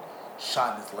invasion,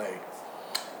 shot in his leg.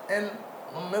 And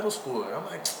I'm a middle schooler. I'm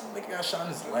like, nigga got shot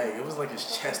in his leg. It was like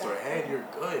his chest or head. You're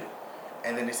good.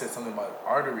 And then they said something about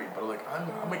artery, but like I'm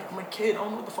a kid. I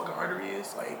don't know what the fuck an artery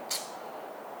is. Like,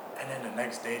 and then the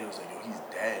next day it was like, yo, he's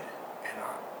dead. And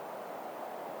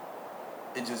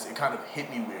it kind of hit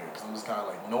me weird because I'm just kind of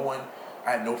like,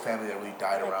 I had no family that really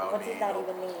died around me. What does that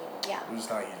even mean? Yeah. It was just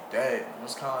kind of, he's dead. It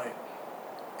was kind of like,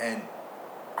 and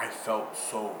I felt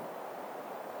so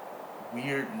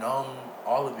weird, numb,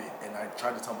 all of it. And I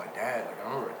tried to tell my dad, like, I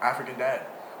remember, African dad,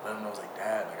 let him know, I was like,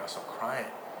 Dad, like, I started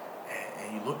crying.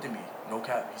 And he looked at me, no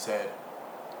cap, he said,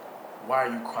 why are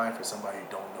you crying for somebody you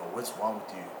don't know? What's wrong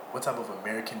with you? What type of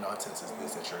American nonsense is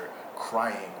this that you're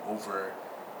crying over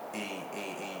a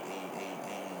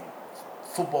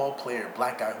football player,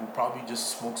 black guy who probably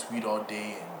just smokes weed all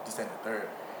day and this, that, and the third.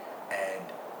 And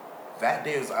that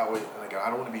day was always, like, I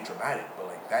don't want to be dramatic, but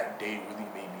like that day really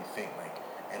made me think, like,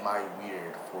 am I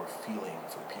weird for feeling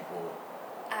for people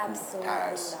Absolutely who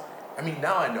pass? Not. I mean,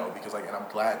 now I know because like, and I'm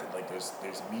glad that like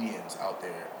there's mediums out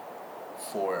there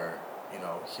for,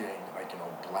 hearing,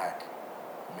 black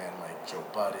men like Joe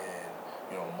Budden,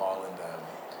 mauling them.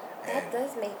 And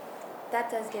that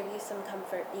does give you some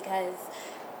comfort, because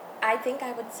I think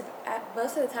I would,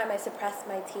 most of the time I suppress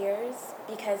my tears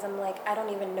because I'm like, I don't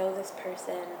even know this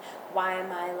person. Why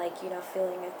am I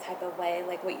feeling a type of way,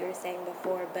 like what you were saying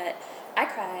before? But I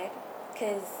cried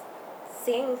because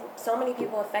seeing so many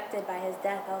people affected by his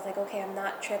death, I was like, okay, I'm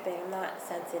not tripping. I'm not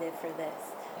sensitive for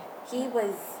this. He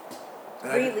was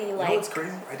really you know what's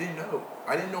crazy? I didn't know.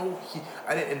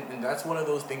 And that's one of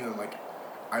those things.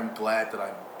 I'm glad that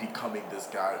I'm becoming this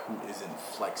guy who isn't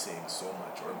flexing so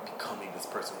much, or becoming this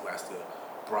person who has to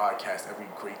broadcast every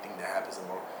great thing that happens,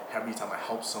 or every time I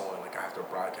help someone, I have to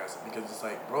broadcast it, because it's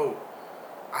like, bro,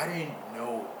 I didn't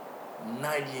know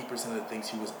 98% of the things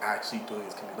he was actually doing in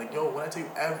his community. When I tell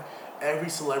you, every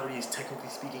celebrity is technically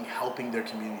speaking helping their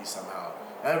community somehow.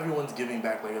 Everyone's giving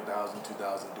back $1,000,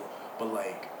 $2,000, but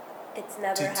it's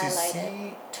never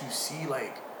highlighted. To see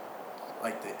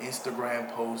the Instagram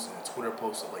posts and the Twitter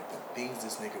posts of the things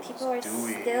this nigga People was doing.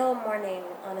 People are still mourning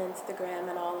on Instagram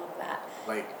and all of that.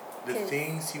 The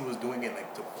things he was doing, and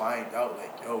to find out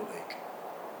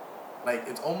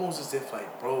it's almost as if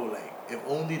bro, if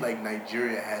only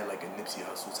Nigeria had a Nipsey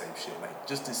Hussle type shit,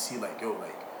 just to see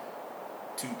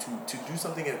to do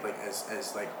something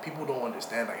as people don't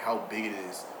understand how big it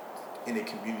is in a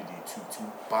community to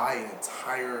buy an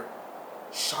entire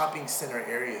shopping center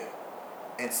area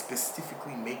and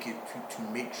specifically make it to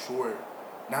make sure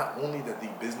not only that the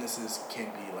businesses can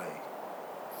be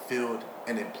filled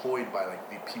and employed by the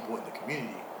people in the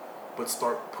community, but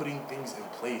start putting things in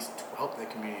place to help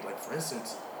that community. For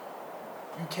instance,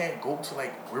 you can't go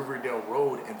to Riverdale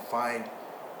Road and find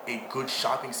a good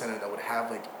shopping center that would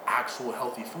have actual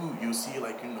healthy food. You'll see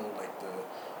the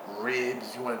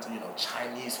ribs. You want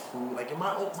Chinese food. In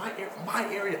my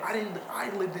area, I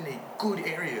lived in a good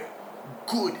area,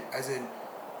 good as in.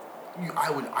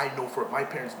 I know for my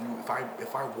parents knew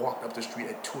if I walked up the street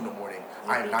at 2 a.m,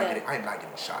 I am not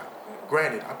getting shot. Mm-hmm.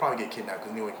 Granted, I'd probably get kidnapped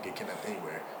because anyone can get kidnapped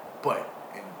anywhere.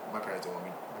 And my parents don't want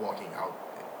me walking out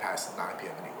past 9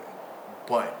 p.m. anyway.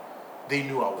 But they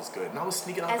knew I was good, and I was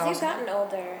sneaking out. As you've gotten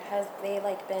older, has they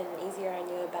been easier on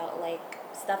you about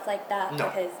stuff like that? No,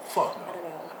 because fuck no. I don't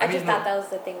know. I just thought that was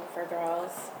the thing for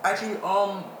girls. Actually,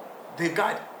 they've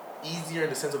got easier in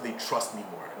the sense of they trust me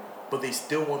more. But they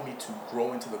still want me to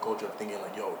grow into the culture of thinking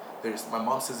my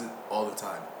mom says it all the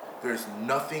time. There's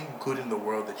nothing good in the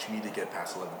world that you need to get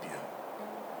past 11 p.m.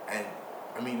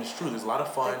 Mm-hmm. And it's true. There's a lot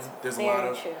of fun. There's a lot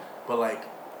of, true. But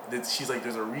she's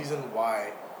there's a reason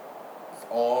why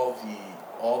all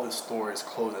the stores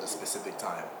close at a specific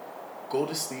time. Go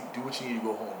to sleep. Do what you need to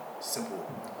go home. Simple.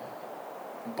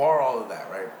 Bar all of that,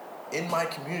 right? In my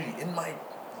community,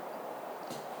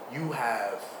 you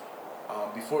have.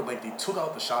 Before, they took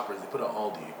out the shoppers, they put out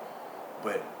Aldi,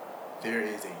 but there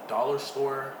is a dollar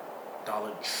store,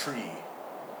 Dollar Tree,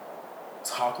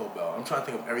 Taco Bell. I'm trying to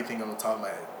think of everything on the top of my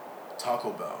head.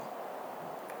 Taco Bell,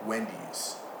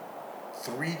 Wendy's,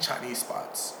 3 Chinese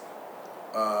spots,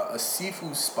 a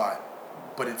seafood spot,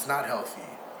 but it's not healthy,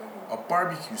 mm-hmm. a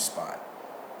barbecue spot,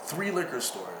 3 liquor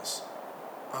stores.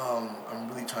 I'm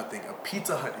really trying to think. A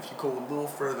Pizza Hut, if you go a little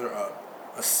further up,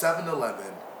 a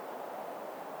 7-Eleven.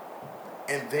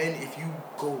 And then if you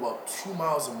go about 2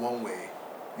 miles in one way,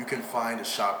 you can find a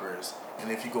Shoppers. And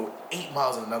if you go 8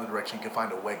 miles in another direction, you can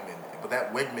find a Wegman. But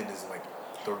that Wegman is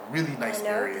the really nice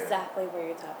area. I know exactly where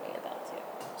you're talking about too.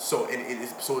 So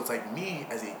it's me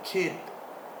as a kid,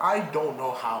 I don't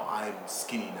know how I'm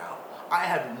skinny now. I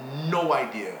have no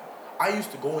idea. I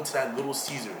used to go into that Little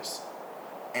Caesars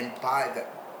and buy it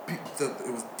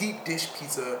was deep dish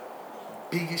pizza,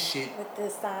 big as shit. With the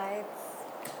sides.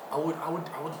 I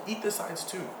would eat the sides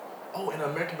too. Oh, and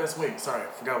American Best Wings. Sorry,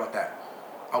 I forgot about that.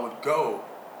 I would go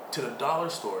to the dollar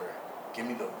store, get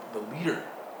me the liter,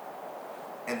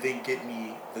 and then get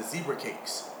me the zebra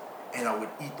cakes. And I would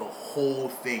eat the whole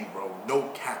thing, bro. No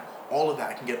cap. All of that.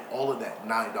 I can get all of that,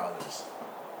 $9.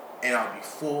 And I'll be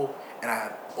full, and I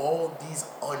have all these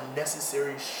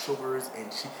unnecessary sugars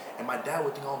and shit. And my dad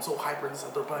would think, I'm so hyper and this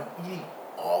other, but I'm eating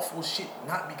awful shit,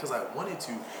 not because I wanted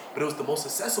to, but it was the most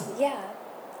accessible. Yeah.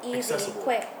 Easy, accessible.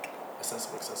 Quick.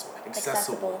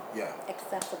 Accessible. Yeah.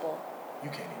 Accessible. You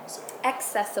can't even say it.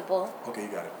 Accessible. Okay,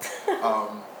 you got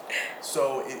it.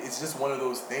 So it's just one of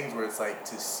those things where it's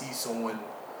to see someone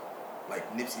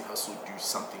like Nipsey Hussle do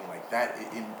something like that,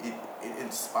 it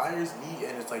inspires me,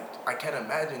 and it's I can't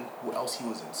imagine who else he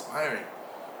was inspiring.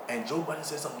 And Joe Budden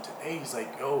said something today. He's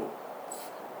yo,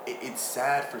 it's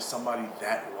sad for somebody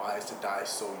that wise to die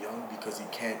so young because he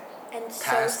can't and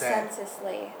pass so that.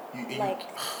 senselessly.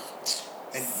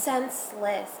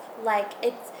 senseless. Like,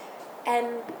 it's,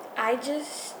 and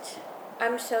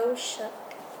I'm so shook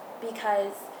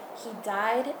because he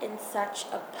died in such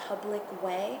a public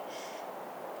way.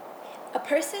 A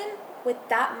person with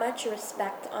that much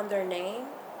respect on their name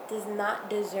does not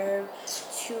deserve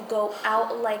to go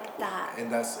out like that.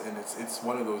 And it's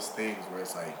one of those things where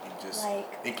it's like you just like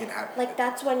it can happen. Like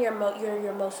that's when you're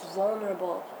your most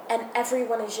vulnerable, and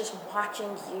everyone is just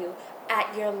watching you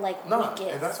at your weakest.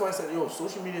 And that's why I said,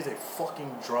 social media is a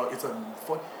fucking drug. It's a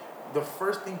fuck. The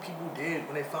first thing people did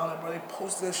when they found out, bro, they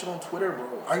posted that shit on Twitter,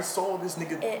 bro. I saw this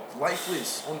nigga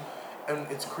lifeless on,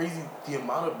 and it's crazy the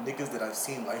amount of niggas that I've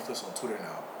seen lifeless on Twitter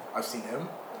now. I've seen him.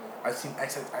 Mm-hmm. I've seen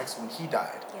XXX when he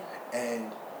died. Yeah.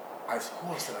 And who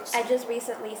else did I see? I just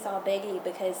recently saw Biggie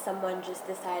because someone just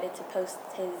decided to post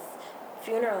his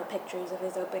funeral pictures of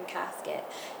his open casket.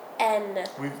 And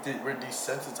we're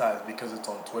desensitized because it's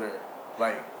on Twitter.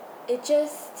 Like, it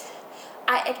just...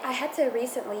 I had to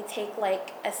recently take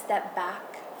a step back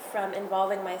from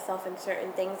involving myself in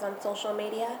certain things on social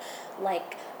media.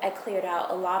 Like, I cleared out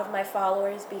a lot of my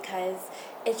followers because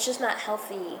it's just not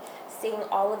healthy seeing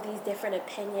all of these different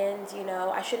opinions.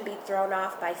 I shouldn't be thrown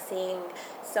off by seeing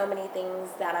so many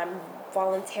things that I'm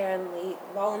voluntarily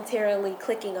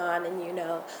clicking on and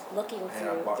looking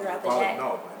through throughout the day.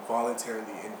 No,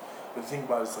 voluntarily. And the thing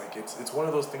about it is it's one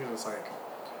of those things that's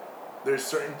there's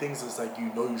certain things that's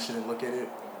you shouldn't look at it,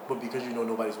 but because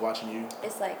nobody's watching you,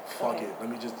 it's fuck it. Let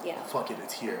me just fuck it.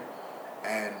 It's here,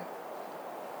 and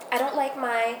I don't like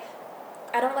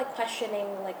questioning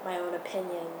my own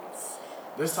opinions.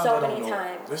 There's times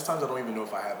There's times I don't even know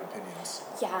if I have opinions.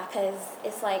 Yeah, because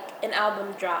it's an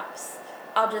album drops.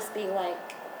 I'll just be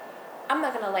I'm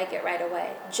not gonna like it right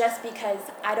away, just because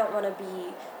I don't want to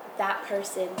be that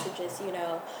person to just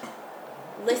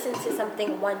listen to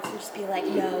something once and just be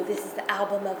no, this is the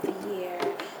album of the year.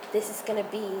 This is going to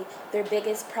be their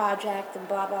biggest project and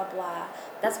blah, blah, blah.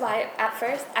 That's why at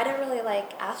first I didn't really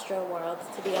like Astro World,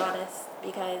 to be honest,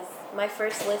 because my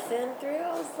first listen through,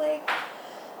 I was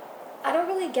I don't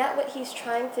really get what he's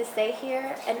trying to say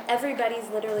here, and everybody's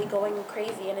literally going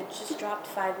crazy, and it just dropped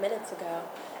 5 minutes ago.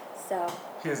 So.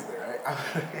 Here's there, right?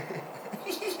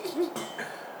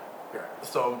 Yeah.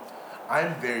 So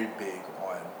I'm very big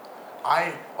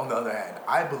on the other hand,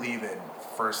 I believe in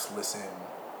first listen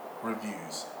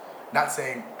reviews. Not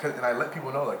saying, and I let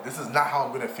people know, this is not how I'm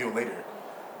going to feel later.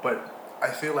 But I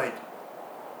feel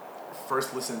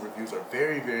first listen reviews are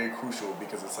very, very crucial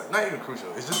because it's not even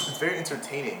crucial. It's very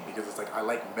entertaining because it's I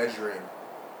like measuring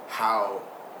how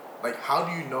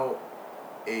do you know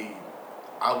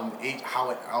how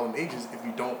an album ages if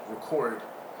you don't record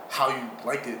how you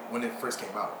liked it when it first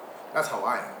came out. That's how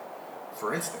I am.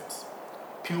 For instance,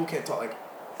 people can't talk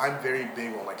I'm very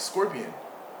big on Scorpion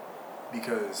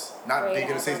because not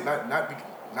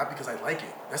because I like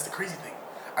it. That's the crazy thing.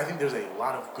 I think there's a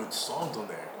lot of good songs on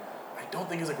there. I don't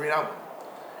think it's a great album,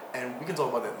 and we can talk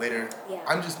about that later. Yeah.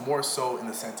 I'm just more so in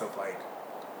the sense of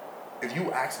if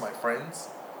you ask my friends,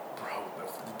 bro,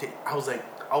 I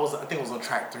think it was on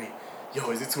track 3.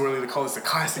 Yo, is it too early to call this a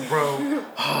classic, bro?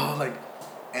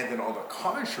 And then on the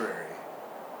contrary,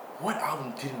 what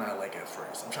album didn't I like at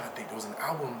first? I'm trying to think. There was an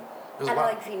album. I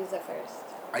like Views at first.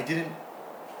 I didn't.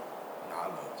 No, I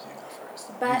love Views at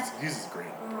first. But Views is great.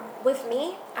 With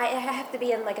me, I have to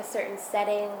be in a certain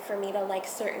setting for me to like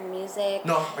certain music.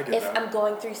 No, I get that. If I'm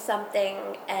going through something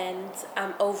and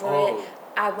I'm over it,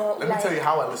 I won't. Let me tell you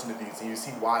how I listen to Views, and you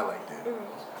see why I liked it.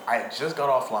 I had just got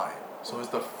offline, so it's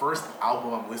the first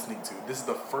album I'm listening to. This is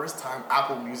the first time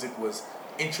Apple Music was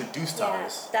introduced to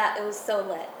us. Yeah, it was so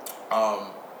lit.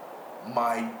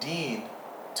 My dean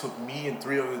took me and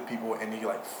 3 other people and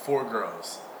 4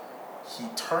 girls. He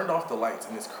turned off the lights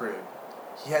in his crib.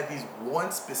 He had these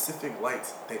one specific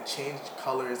lights that changed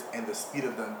colors and the speed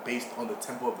of them based on the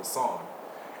tempo of the song.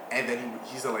 And then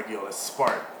he said yo, let's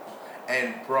spark.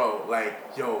 And bro,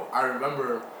 I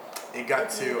remember it got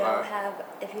if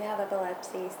you have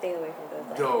epilepsy, stay away from those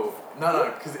lights.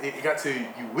 No, because it got to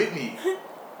You With Me.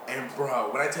 And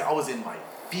bro, when I tell you I was in my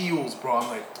feels, bro,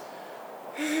 I'm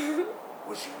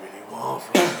what you really want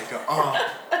from a nigga?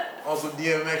 Also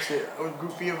DMX shit. I was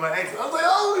groupie of my ex. I was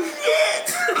oh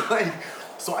shit!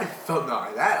 So I felt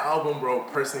that album, bro,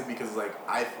 personally, because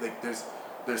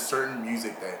there's certain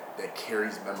music that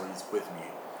carries memories with me.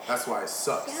 That's why it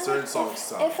sucks. Yeah, certain songs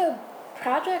suck. If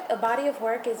a body of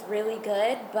work is really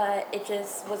good, but it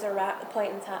just was around the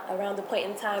point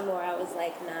in time where I was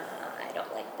nah, I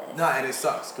don't like this. Nah, and it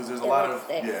sucks because there's a lot of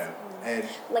and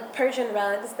Persian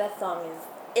Rugs. That song is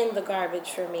in the garbage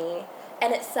for me,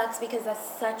 and it sucks because that's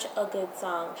such a good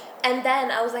song. And then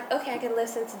I was okay, I can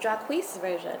listen to Jacquees'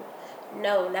 version,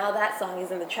 No, now that song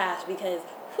is in the trash because,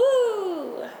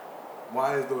 whoo!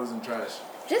 Why is those in trash?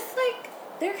 Just like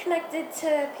they're connected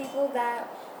to people that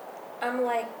I'm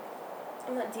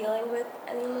not dealing with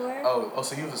anymore. Oh,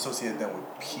 so you've associated them with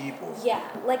people? Yeah,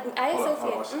 like I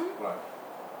associate. Hold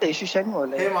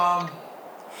on. Hey, Mom.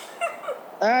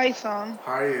 Hi, son.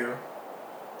 How are you?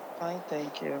 Fine,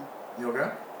 thank you. You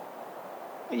okay?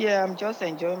 Yeah, I'm just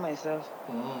enjoying myself.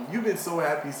 You've been so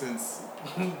happy since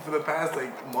for the past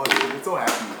month. You've been so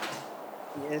happy.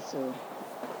 Yes, sir.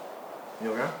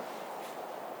 You okay?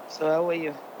 So how are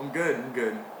you? I'm good.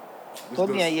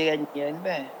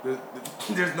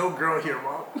 There's no girl here,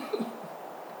 Mom.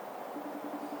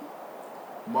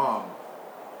 Mom,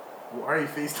 why are you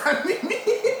FaceTiming me?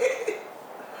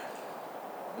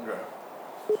 Okay.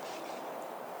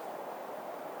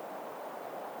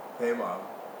 Hey, Mom.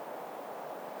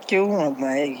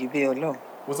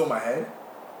 What's on my head?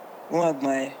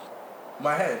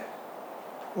 My head.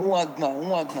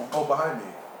 Oh, behind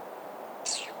me.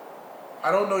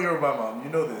 I don't know Yoruba, Mom. You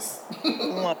know this.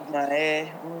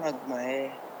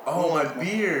 Oh, my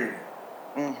beard.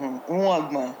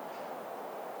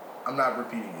 I'm not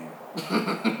repeating you.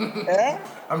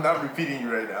 I'm not repeating you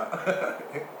right now.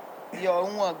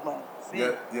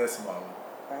 Yes, Mom.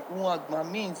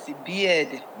 Means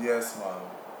beard. Yes, Mom.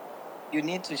 You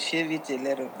need to shave it a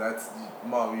little.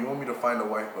 Mom, you want me to find a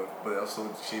wife, but also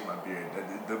shave my beard.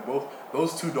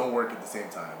 Those two don't work at the same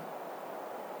time.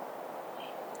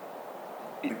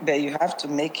 But you have to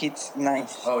make it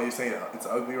nice. Oh, you're saying it's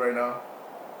ugly right now?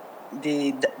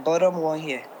 The bottom one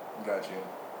here. Got you.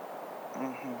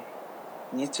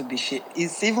 Needs to be shaved.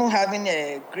 It's even having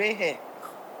a gray hair.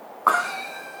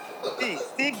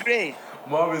 See gray.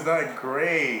 Mom, it's not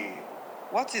gray.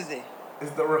 What is it?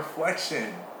 It's the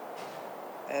reflection.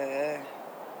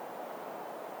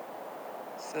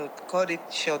 So cut it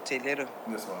short a little.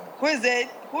 Yes, Mom. Who is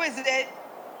it?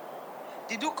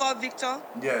 Did you call Victor?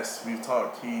 Yes, we've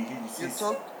talked. You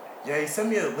talked? Yeah, he sent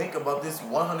me a link about this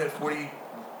 140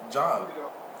 job.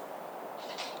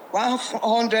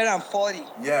 140?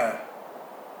 Yeah.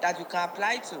 That you can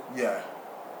apply to? Yeah.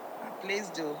 Please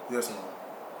do. Yes, Mom.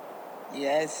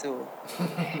 Yes, so.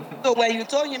 So when you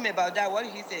told him about that, what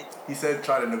did he say? He said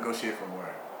try to negotiate for more.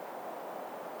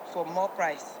 For more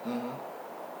price?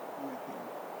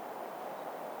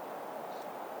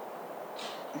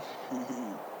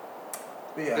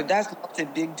 Yeah. So that's not a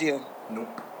big deal.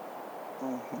 Nope.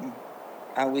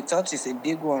 And we thought it's a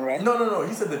big one, right? No.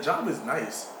 He said the job is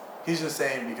nice. He's just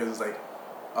saying because it's like,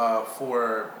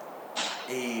 for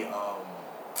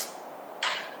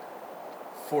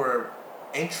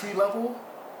entry level,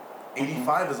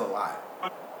 85 is a lot.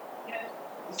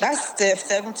 That's the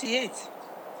 78.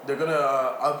 They're gonna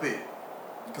up it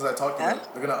because I talked to them.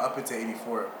 They're gonna up it to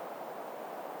 84.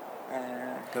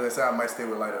 Because I said I might stay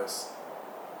with Lidos.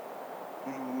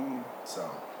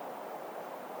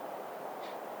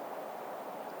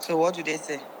 So what do they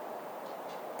say?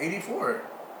 84.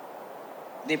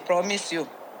 They promise you.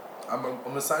 I'm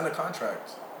gonna sign the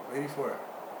contract. 84.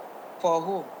 For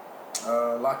who?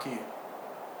 Lockheed.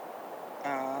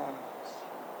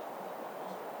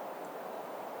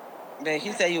 But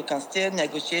he said you can still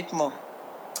negotiate more.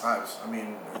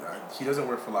 He doesn't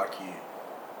work for Lockheed.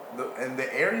 And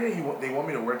the area they want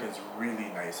me to work is really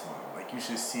nice, Mom. Like, you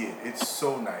should see it. It's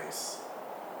so nice.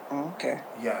 Okay.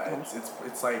 Yeah,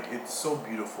 it's so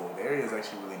beautiful. The area is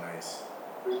actually really nice.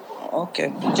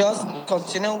 Okay. Just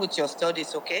continue with your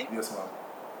studies, okay? Yes, Mom.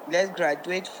 Let's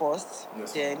graduate first.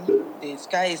 Yes, then Mom. The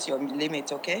sky is your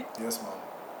limit, okay? Yes, Mom.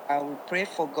 I will pray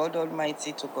for God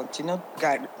Almighty to continue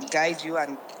guide you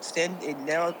and send a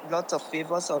lot of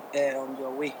favors on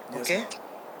your way, okay? Yes,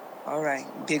 Mom. All right.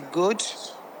 Be good,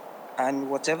 and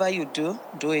whatever you do,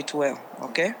 do it well,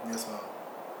 okay? Yes, Mom.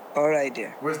 All right,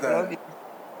 dear. Where's Dad?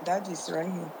 Dad is right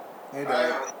here. Hey,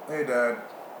 Dad. Hey, Dad.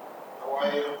 How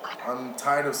are you? I'm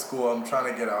tired of school. I'm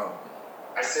trying to get out.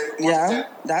 I said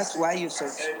that's why you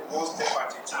said one step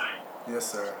at a time. Yes,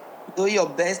 sir. Do your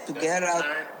best to get out.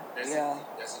 There's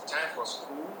a time for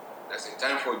school. There's a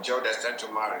time for job. There's time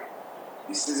to marry.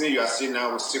 The season you are seeing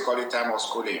now, we still call it time of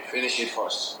schooling. Finish it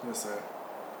first. Yes, sir.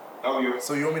 Love you.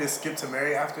 So you want me to skip to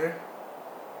marry after?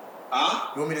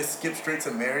 Huh? You want me to skip straight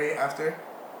to marry after?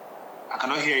 I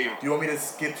cannot hear you. You want me to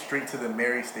skip straight to the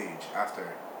marry stage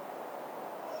after?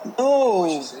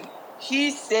 No.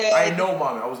 He said... I know,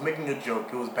 Mom. I was making a joke.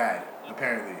 It was bad,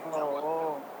 apparently.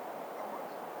 Oh.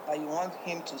 But you want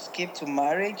him to skip to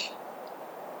marriage?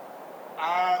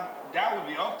 That would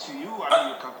be up to you. I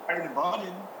mean, you can carry the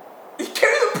burden.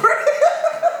 Carry the burden?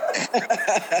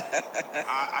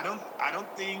 I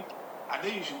don't think I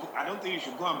don't think you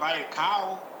should go and buy a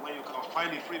cow when you can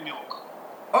find a free milk.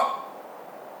 Oh,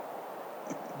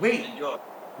 wait. Enjoy.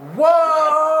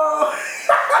 Whoa!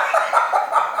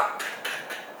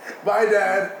 Bye,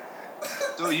 Dad.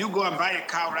 So you go and buy a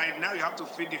cow right now. You have to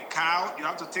feed the cow. You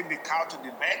have to take the cow to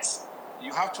the vets.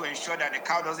 You have to ensure that the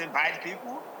cow doesn't bite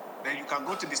people. Then you can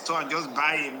go to the store and just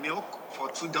buy a milk for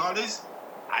 $2.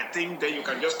 I think then you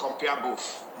can just compare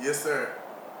both. Yes, sir.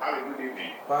 Have a good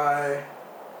evening. Bye.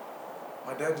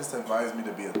 My dad just advised me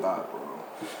to be a thought, bro.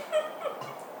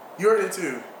 You heard it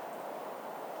too.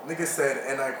 Nigga said,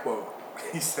 and I quote,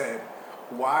 he said,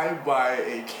 why buy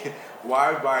a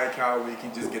cow when you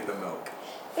can just get the milk?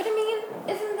 But I mean,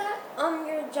 isn't that on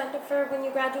your agenda for when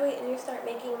you graduate and you start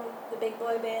making the big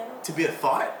boy band? To be a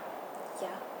thought?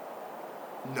 Yeah.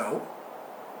 No.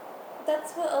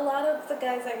 That's what a lot of the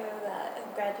guys I know that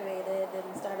have graduated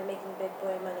and started making big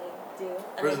boy money do.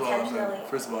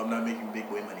 First of all, I'm not making big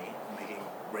boy money. I'm making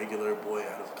regular boy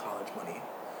out of college money.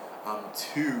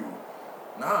 Two,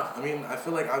 I mean, I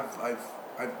feel like I've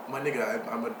my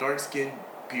nigga, I'm a dark skinned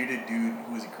bearded dude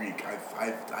who's Greek.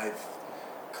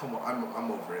 Come on,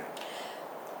 I'm over it.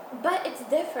 But it's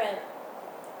different.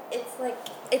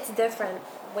 It's different.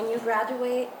 When you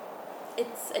graduate,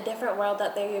 it's a different world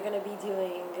out there. You're going to be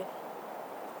doing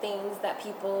things that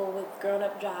people with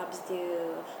grown-up jobs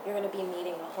do. You're going to be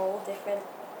meeting a whole different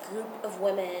group of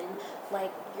women.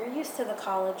 Like, you're used to the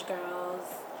college girls,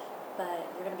 but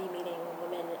you're going to be meeting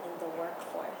women in the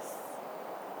workforce.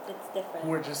 It's different.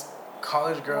 Who are just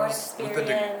college girls more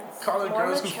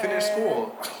girls who finish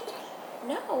school.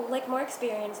 No, like more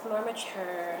experienced, more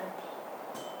mature.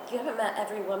 You haven't met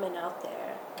every woman out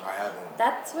there. I haven't.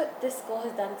 That's what this school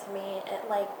has done to me. It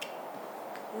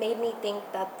made me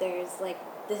think that there's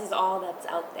this is all that's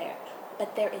out there.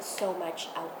 But there is so much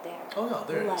out there. Oh no,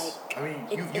 there is. I mean,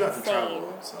 you have to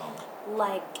travel, so.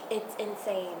 It's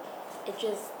insane.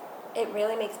 It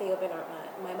really makes me open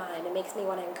my mind. It makes me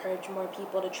want to encourage more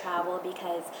people to travel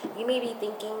because you may be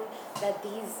thinking that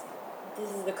this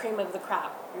is the cream of the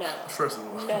crop. No. First of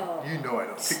all, no. You know I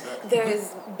don't think that.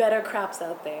 There's better crops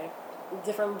out there.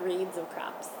 Different breeds of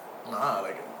crops. Nah,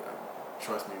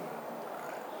 trust me.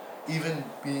 Even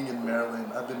being in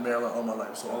Maryland, I've been in Maryland all my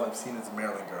life, so all I've seen is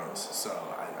Maryland girls. So,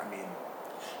 I mean...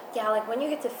 Yeah, when you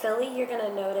get to Philly, you're going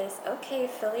to notice, okay,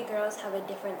 Philly girls have a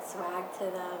different swag to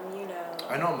them, you know.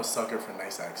 I know I'm a sucker for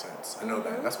nice accents. I know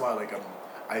that. That's why,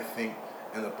 I think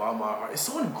in the bottom of my heart... Is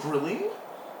someone grilling?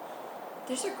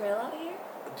 There's a grill out here?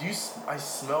 I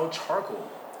smell charcoal.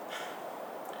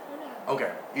 I don't know.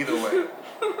 Okay, either way.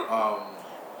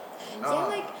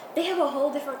 Yeah, they have a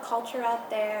whole different culture out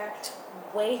there.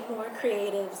 Way more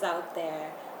creatives out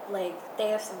there. They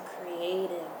have some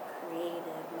creative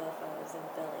mofos in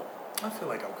Philly. I feel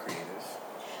like I'm creative.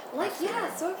 So I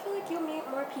feel like you'll meet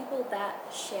more people that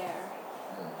share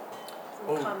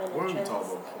some common interests. What were we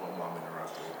talking about before my mom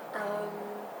interrupted?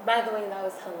 By the way, that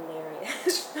was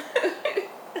hilarious.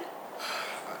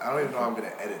 I don't even know how I'm going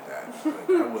to edit that,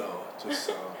 but I will, just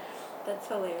so. That's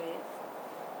hilarious.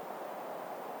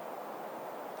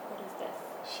 What is this?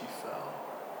 She fell.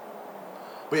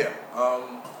 But yeah,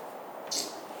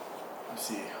 let's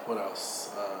see, what else?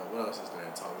 What else is there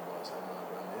to talk about?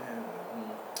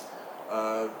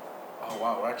 Oh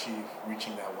wow, we're actually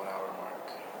reaching that 1 hour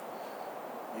mark.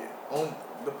 Yeah, on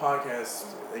the podcast,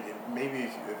 maybe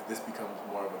if this becomes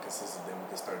more of a consistent thing, we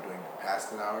can start doing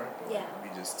past an hour. But yeah. We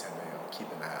just tend to keep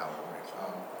an hour.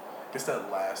 Just that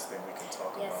last thing we can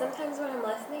talk about. Yeah, sometimes when I'm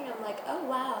listening, I'm like, oh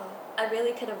wow, I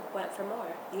really could have went for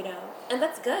more, you know, and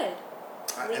that's good.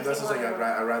 And that's just I'd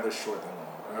rather short than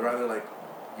long. I'd rather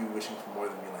you wishing for more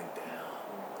than me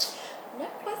damn. No,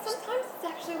 but sometimes it's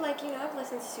actually I've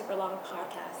listened to super long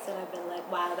podcasts and I've been like,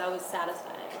 wow, that was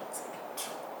satisfying.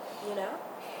 You know?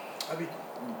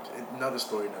 Another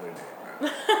story, another day,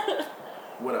 right?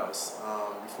 What else?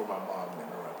 Before my mom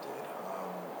interrupted.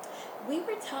 We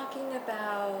were talking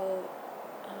about,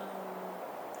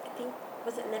 I think,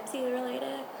 was it Nipsey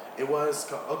related? It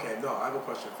was, okay, no, I have a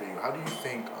question for you. How do you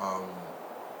think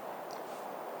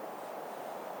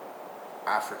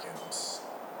Africans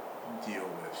deal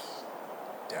with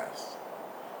death?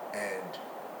 And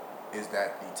is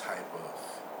that the type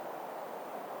of,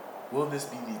 will this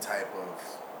be the type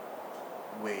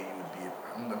of way you would be,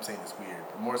 I'm saying it's weird,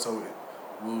 but more so,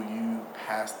 will you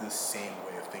pass this same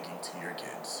way of thinking to your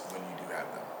kids when you do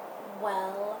have them?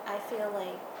 Well, I feel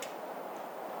like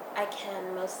I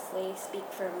can mostly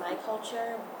speak for my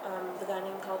culture, the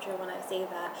Ghanaian culture, when I say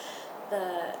that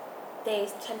they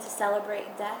tend to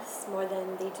celebrate deaths more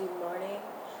than they do mourning.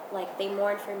 like they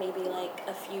mourn for maybe like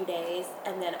a few days,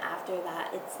 and then after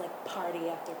that it's like party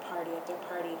after party after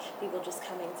party, people just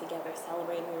coming together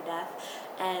celebrating your death.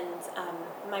 And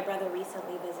my brother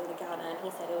recently visited Ghana, and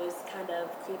he said it was kind of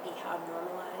creepy how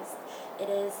normalized it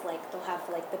is. Like they'll have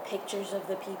like the pictures of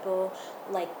the people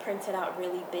like printed out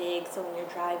really big, so when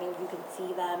you're driving you can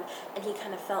see them. And he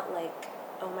kind of felt like,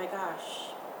 oh my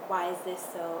gosh, why is this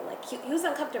so, like, he was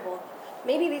uncomfortable.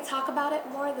 Maybe they talk about it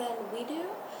more than we do.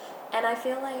 And I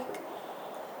feel like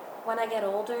when I get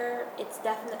older, it's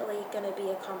definitely going to be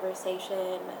a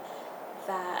conversation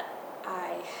that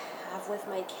I have with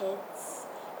my kids,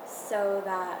 so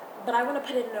that, but I want to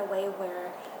put it in a way where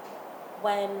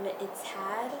when it's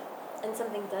had and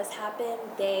something does happen,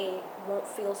 they won't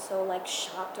feel so like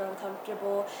shocked or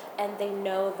uncomfortable, and they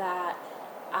know that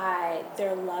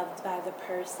they're loved by the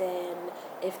person,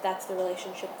 if that's the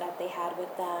relationship that they had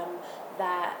with them,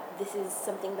 that this is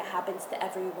something that happens to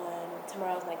everyone.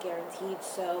 Tomorrow's not guaranteed,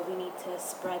 so we need to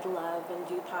spread love and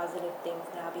do positive things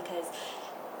now, because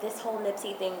this whole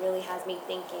Nipsey thing really has me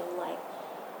thinking, like,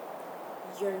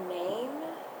 your name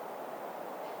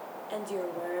and your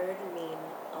word mean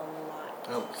a lot.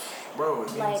 Oh, bro, it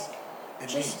means, like, it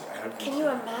just, means everything. can you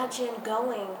imagine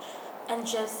going and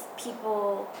just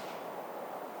people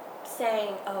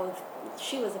saying, oh,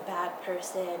 she was a bad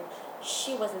person,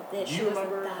 she wasn't this, Do she you wasn't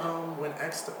remember that. when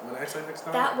XXX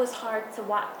died? That was hard to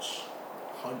watch.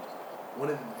 One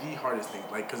of the hardest things,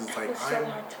 like, because it's like, It was so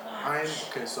hard to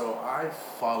watch. okay, so I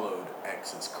followed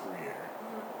X's career.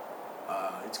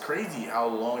 It's crazy how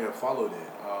long I followed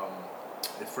it.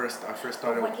 I first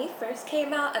started. When he first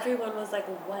came out, everyone was like,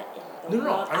 what in the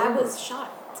world? I was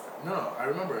shocked. No, I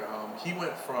remember. He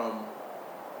went from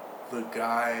the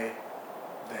guy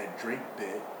that Drake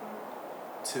bit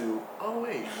to, oh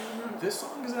wait, this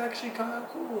song is actually kind of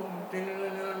cool. He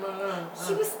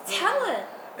was talented.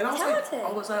 And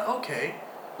I was like, okay,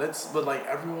 but like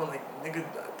everyone, like, nigga,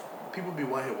 people be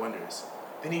one hit wonders.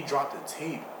 Then he dropped a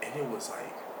tape, and it was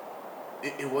like,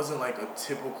 it wasn't like a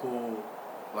typical,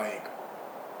 like,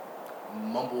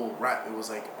 mumble rap. It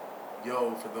was like,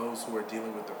 yo, for those who are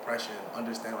dealing with depression,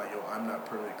 understand, like, yo, I'm not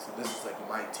perfect, so this is like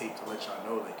my tape to let y'all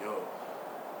know, like, yo,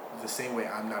 the same way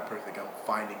I'm not perfect, I'm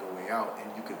finding a way out.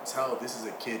 And you could tell this is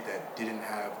a kid that didn't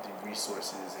have the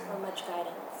resources or much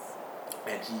guidance.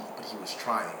 But he was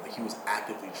trying, like, he was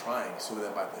actively trying. So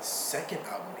that by the second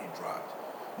album he dropped,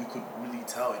 you could really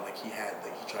tell, and like he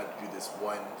tried to do this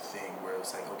one thing where it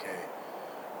was like, okay,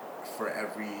 for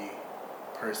every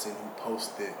person who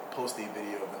post a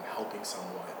video of them helping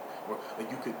someone, or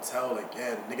like you could tell, like,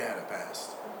 yeah, the nigga had a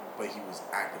past, but he was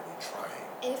actively trying.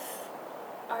 If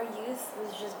our youth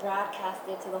was just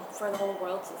broadcasted for the whole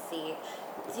world to see,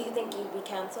 do you think you'd be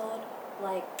canceled?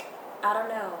 Like, I don't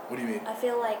know. What do you mean? I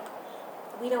feel like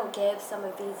we don't give some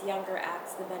of these younger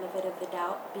acts the benefit of the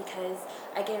doubt, because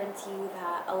I guarantee you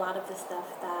that a lot of the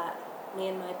stuff that me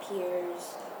and my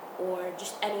peers or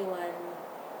just anyone,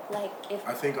 like, if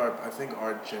I think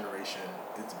our generation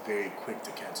is very quick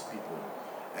to cancel people,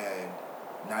 and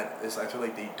I feel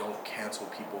like they don't cancel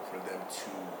people for them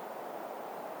to.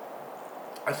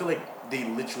 I feel like they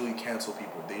literally cancel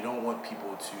people. They don't want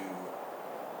people to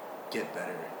get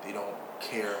better. They don't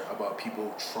care about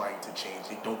people trying to change.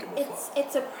 They don't give a fuck.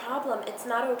 It's a problem. It's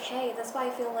not okay. That's why I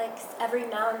feel like every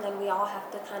now and then we all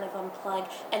have to kind of unplug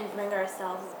and bring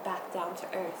ourselves back down to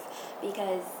earth,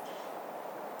 because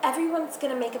everyone's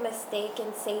going to make a mistake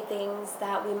and say things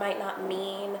that we might not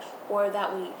mean, or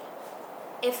that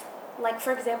like,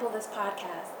 for example, this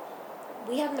podcast,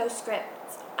 we have no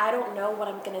script. I don't know what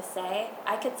I'm going to say.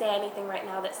 I could say anything right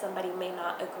now that somebody may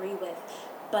not agree with,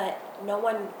 but no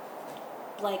one,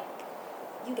 like,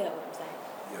 you get what I'm saying.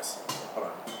 Yes. Hold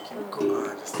on. Keep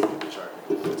going. Just take a picture.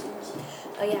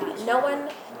 Oh yeah,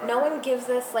 no one gives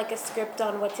us like a script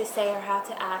on what to say or how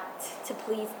to act to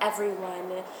please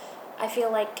everyone. I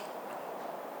feel like,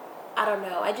 I don't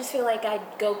know, I just feel like I'd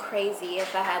go crazy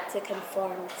if I had to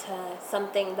conform to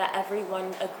something that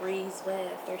everyone agrees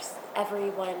with or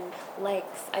everyone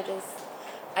likes.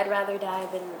 I'd rather die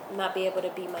than not be able to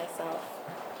be myself.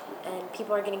 And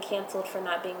people are getting canceled for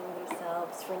not being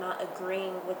themselves, for not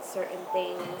agreeing with certain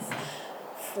things,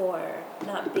 for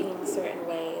not being certain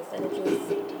ways, and it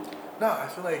just... No, I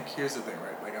feel like, here's the thing,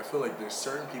 right? Like, I feel like there's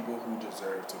certain people who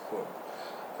deserve to, quote,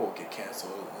 get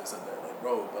canceled and this and that, like,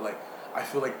 bro, but, like, I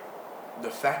feel like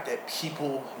the fact that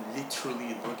people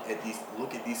literally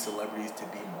look at these celebrities to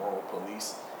be moral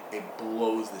police, it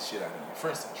blows the shit out of me. For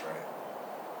instance, right?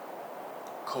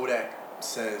 Kodak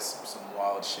says some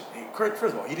wild shit.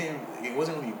 First of all, it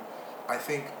wasn't really, I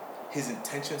think his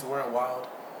intentions weren't wild.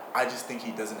 I just think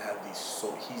he doesn't have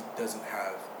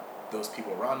those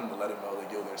people around him to let him know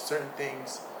that, yo, there's certain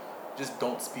things, just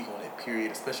don't speak on it,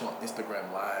 period, especially on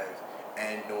Instagram Live,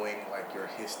 and knowing, like, your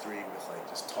history with, like,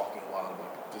 just talking wild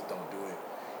about it, just don't do it.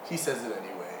 He says it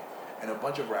anyway, and a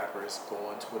bunch of rappers go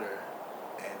on Twitter,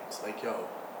 and it's like, yo,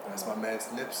 that's my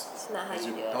man's Nips. It's not how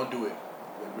you do it. Don't do it.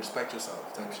 Respect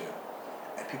yourself, type shit.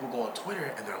 And people go on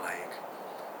Twitter, and they're like,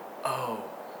 oh,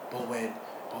 but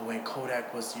when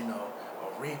Kodak was, you know,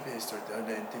 a rapist, or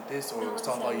did this, or was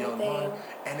talking about Young Money,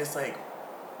 and it's like,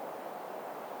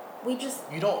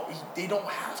 they don't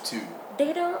have to.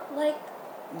 They don't, like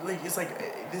it's like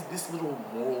this little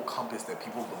moral compass that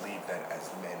people believe that as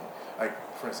men, like,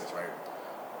 for instance, right,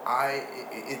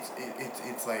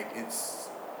 it's like, it's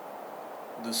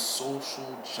the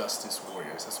social justice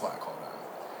warriors, that's what I call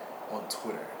them, on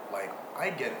Twitter. Like, I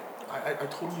get it, I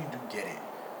totally do get it,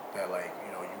 that, like,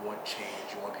 you know, you want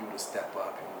change, you want people to step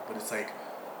up, but it's like,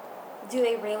 do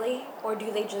they really, or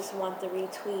do they just want the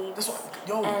retweets? That's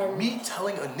what, me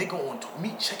checking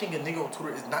a nigga on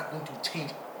Twitter is not going to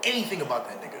change anything about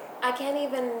that nigga. I can't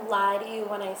even lie to you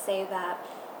when I say that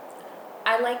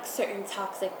I like certain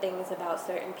toxic things about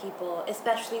certain people,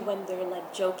 especially when they're,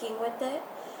 like, joking with it.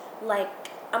 Like,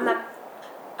 I'm not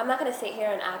gonna sit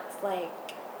here and act like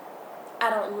I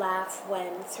don't laugh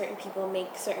when certain people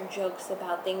make certain jokes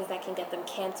about things that can get them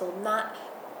canceled. Not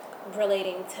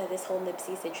relating to this whole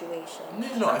Nipsey situation.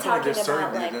 No, I feel like there's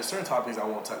certain topics I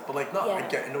won't touch, but, like, no, I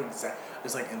know exactly.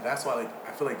 It's like, and that's why, like,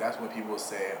 I feel like that's when people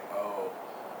say, oh,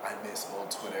 I miss old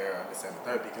Twitter, I miss that and the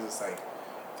third, because it's like,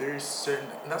 there's certain,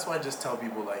 and that's why I just tell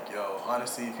people, like, yo,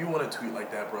 honestly, if you want to tweet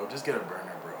like that, bro, just get a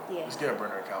burner, bro. Yeah. Just get a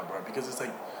burner account, bro, because it's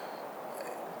like,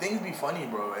 things be funny,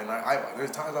 bro, and there's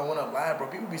times I want to laugh, bro.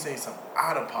 People be saying some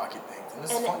out of pocket things, and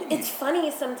it's funny. It's funny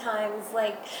sometimes,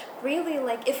 like, really,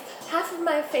 like, if half of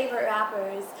my favorite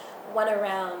rappers went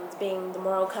around being the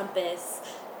moral compass,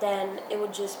 then it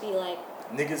would just be like,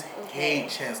 niggas hate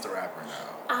Chance the Rapper now.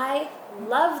 I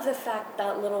love the fact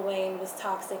that Lil Wayne was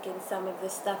toxic in some of the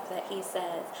stuff that he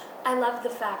says. I love the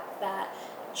fact that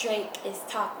Drake is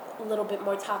a little bit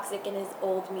more toxic in his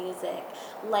old music.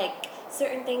 Like,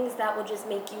 certain things that will just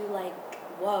make you like,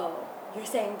 whoa, you're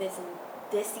saying this in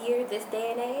this year, this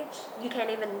day and age? You can't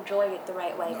even enjoy it the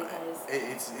right way because...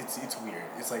 It's weird.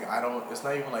 It's like, it's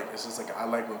not even like, it's just like, I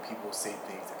like when people say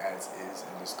things as is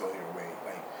and just go their way.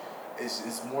 Like,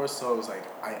 it's more so, it's like,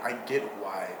 I get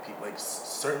why people, like,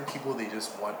 certain people, they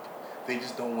just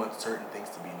don't want certain things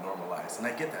to be normalized. And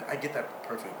I get that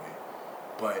perfectly.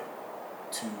 But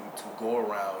to go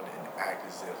around and act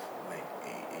as if, like,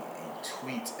 a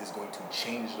tweet is going to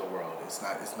change the world, it's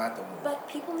not the move. But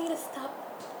people need to stop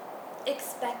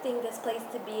expecting this place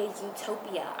to be a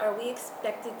utopia. Are we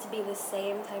expected to be the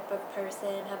same type of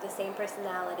person, have the same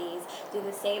personalities, do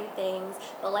the same things?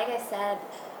 But like I said,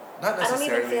 I don't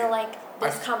even feel like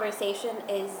this conversation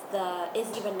is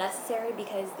even necessary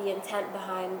because the intent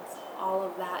behind all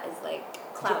of that is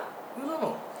like clout.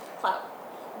 No. Clout.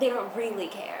 They don't really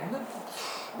care. No,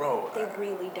 bro. They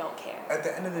really don't care. At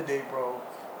the end of the day, bro,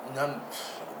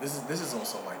 this is on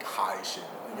some, like, high shit.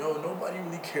 Like, yo, nobody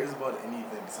really cares about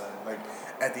anything, son. Like,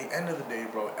 at the end of the day,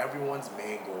 bro, everyone's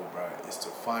main goal, bro, is to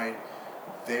find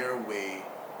their way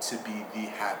to be the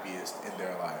happiest in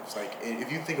their lives. Like,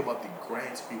 if you think about the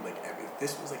grand scheme, like, if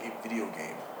this was like a video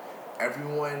game,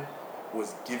 everyone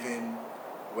was given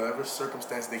whatever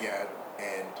circumstance they had,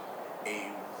 and a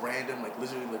random, like,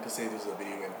 literally, like, let's say there's a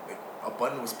video game, like, a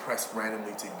button was pressed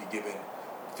randomly to be given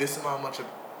this amount of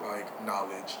like,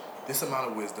 knowledge, this amount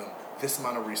of wisdom, this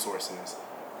amount of resources,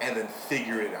 and then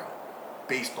figure it out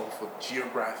based off of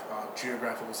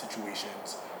geographical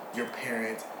situations, your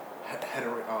parents,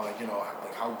 you know,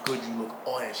 like, how good you look,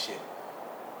 all that shit,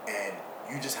 and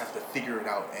you just have to figure it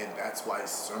out. And that's why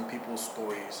some people's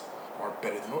stories are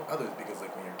better than others, because,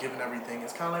 like, when you're given everything,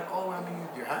 it's kind of like, oh, I mean,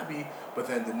 you're happy, but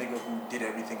then the nigga who did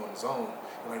everything on his own,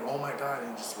 you're like, oh my god,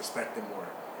 and just respect him more.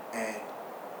 And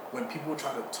when people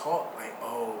try to talk like,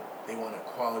 oh, they want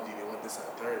equality, they want this and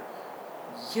the third,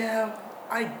 yeah,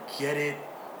 I get it,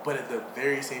 but at the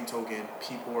very same token,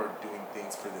 people are doing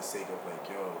things for the sake of, like,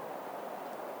 yo,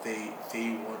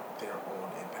 they want their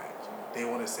own impact. They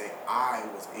want to say, I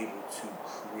was able to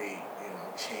create, you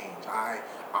know, change. I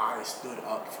stood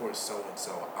up for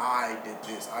so-and-so. I did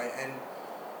this. And,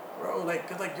 bro, like,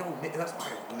 cause, like, yo, that's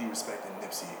why I really respect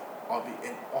Nipsey.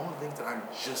 And all the things that I'm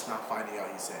just not finding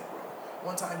out he said, bro.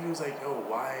 One time he was like, yo,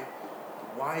 why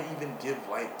even give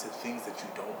light to things that you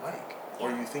don't like?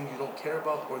 Or you think you don't care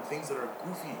about, or things that are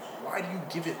goofy? Why do you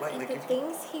give it light? Like, the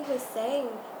things he was saying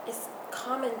is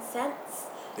common sense.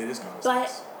 It is common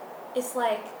sense. But it's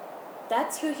like,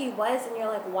 that's who he was, and you're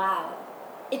like, wow.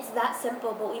 It's that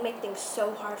simple, but we make things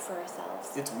so hard for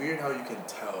ourselves. It's weird how you can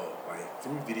tell, like,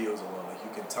 through videos alone, like,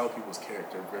 you can tell people's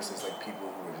character versus, like, people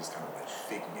who are just kind of, like,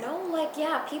 faking it. No, like,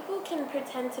 yeah, people can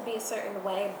pretend to be a certain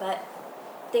way, but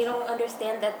they don't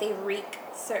understand that they reek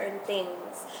certain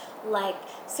things. Like,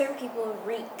 certain people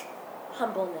reek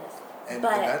humbleness. And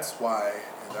that's why,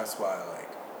 like,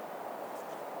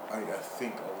 I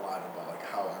think a lot about, like,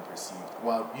 how I'm perceived.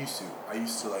 Well, I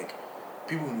used to, like,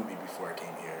 people who knew me before I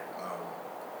came here,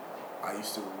 I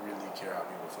used to really care how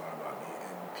people thought about me,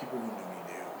 and people who knew me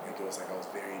knew. Like, it was like I was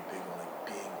very big on, like,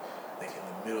 being, like, in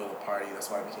the middle of the party. That's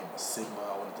why I became a Sigma.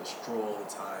 I wanted to stroll all the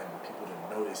time, and people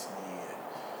didn't notice me,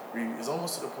 and it's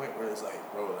almost to the point where it's like,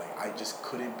 bro, like, I just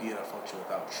couldn't be in a function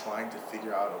without trying to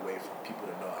figure out a way for people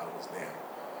to know I was there.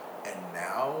 And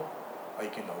now,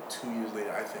 like, 2 years later,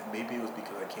 I think maybe it was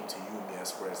because I came to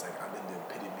UMS, where it's like I'm in the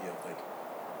epitome of, like,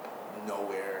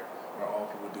 nowhere, where all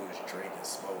people do is drink and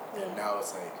smoke. Yeah. And now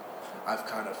it's like I've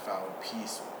kind of found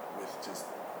peace with just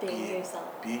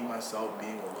being myself,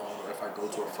 being alone, or if I go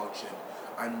to a function,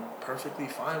 I'm perfectly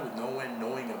fine with no one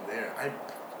knowing I'm there.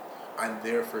 I'm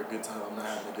there for a good time. I'm not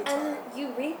having a good time.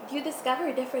 And you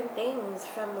discover different things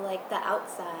from, like, the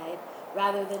outside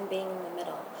rather than being in the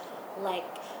middle. Like,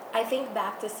 I think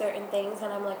back to certain things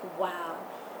and I'm like, wow,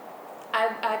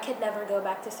 I could never go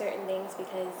back to certain things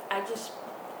because I just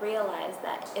realized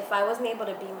that if I wasn't able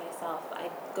to be myself,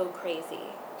 I'd go crazy.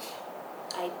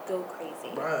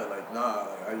 Bruh, like, nah,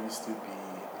 like, I used to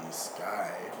be this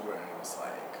guy where it was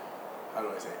like, how do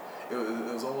I say it?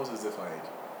 It was almost as if, like,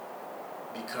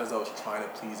 because I was trying to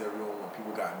please everyone, when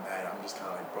people got mad, I'm just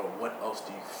kind of like, bro, what else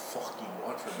do you fucking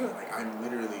want from me? Like, I'm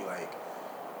literally, like,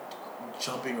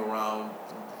 jumping around,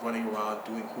 running around,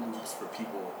 doing hula hoops for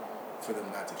people, for them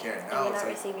not to care. Now you're not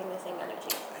receiving the same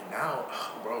energy. And now,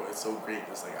 bro, it's so great.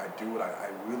 It's like, I do what I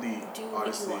really,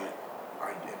 honestly,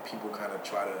 and people kind of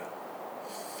try to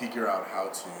figure out how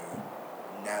to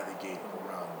navigate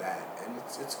around that. And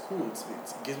it's cool. It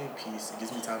gives me peace. It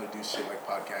gives me time to do shit like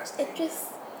podcasting.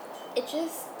 It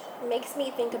just makes me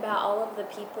think about all of the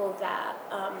people that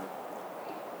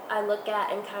I look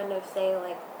at and kind of say,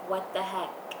 like, what the heck?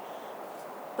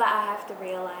 But I have to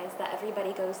realize that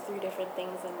everybody goes through different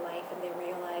things in life and they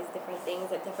realize different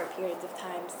things at different periods of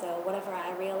time. So whatever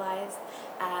I realized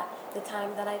at the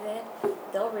time that I did,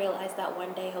 they'll realize that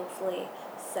one day, hopefully.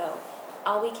 So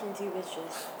all we can do is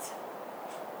just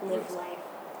live life.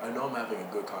 I know I'm having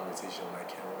a good conversation and I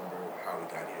can't remember how we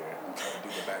got here. I'm trying to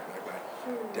do the back.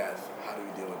 Death. How do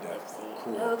we deal with death?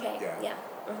 Cool. Okay. Yeah.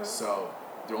 Mm-hmm. So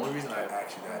the only reason I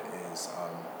asked you that is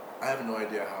I have no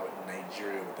idea how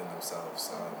Nigeria within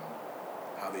themselves,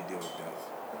 how they deal with death.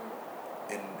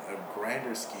 In a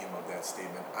grander scheme of that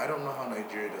statement, I don't know how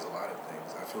Nigeria does a lot of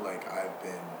things. I feel like I've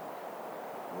been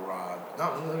robbed.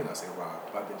 Let me not say robbed,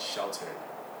 but I've been sheltered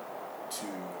to,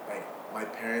 like, my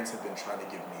parents have been trying to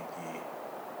give me the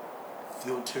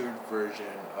filtered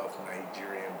version of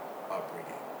Nigerian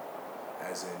upbringing.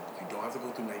 As in, you don't have to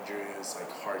go through Nigeria's,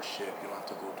 like, hardship. You don't have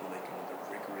to go through, like,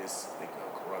 the rigorous, like,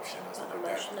 corruption and stuff like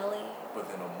that. But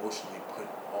then emotionally put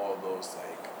all those,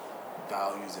 like,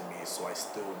 values in me, so I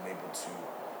still am able to,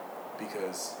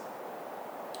 because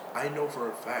I know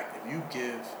for a fact, if you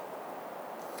give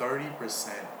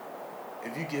 30%,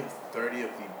 if you give 30 of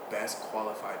the best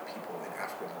qualified people in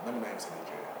Africa, let me not even say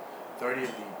Nigeria, 30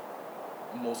 of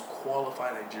the most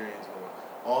qualified Nigerians in the world,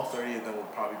 all 30 of them will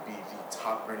probably be the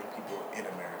top earning people in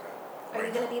America. Are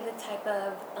you going to be the type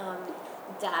of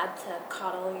dad to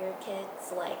coddle your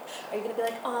kids? Like, are you going to be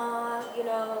like, aw,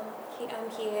 I'm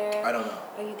here? I don't know.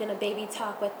 Are you going to baby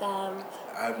talk with them?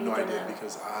 I have no idea,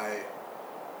 because I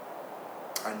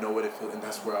know what it feels, and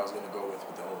that's where I was going to go with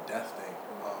the whole death thing.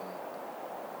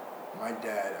 My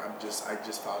dad, I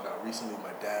just found out recently,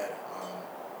 my dad,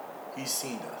 he's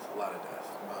seen death, a lot of death.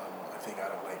 I think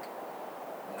out of, like,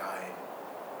 9,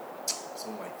 it's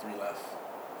only like 3 left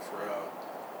for real.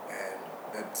 And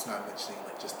that's not mentioning,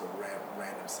 like, just the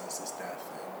random senseless death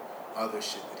and other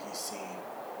shit that he's seen.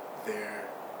 There,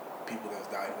 people that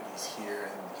have died when he's here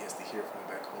and he has to hear from them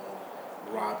back home.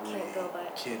 Robbery,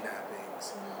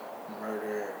 kidnappings,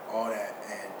 murder, all that.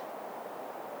 And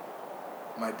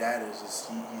my dad is just,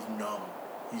 he's numb.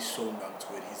 He's so numb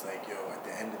to it. He's like, yo, at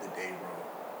the end of the day, bro,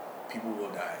 people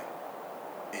will die.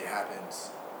 It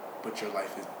happens. But you're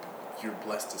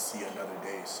blessed to see another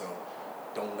day. So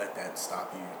don't let that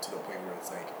stop you to the point where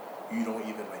it's like, you don't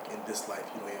even, like, in this life,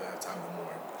 you don't even have time to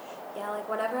mourn. Yeah, like,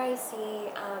 whenever I see,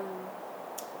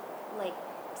 like,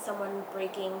 someone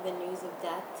breaking the news of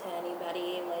death to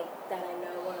anybody, like, that I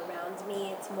know or around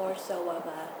me, it's more so of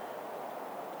a,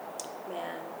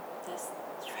 man, that's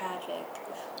tragic.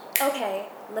 Okay,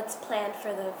 let's plan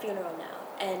for the funeral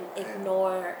now. and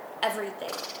ignore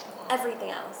everything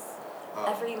else,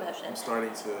 every emotion. I'm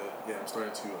starting to.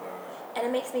 And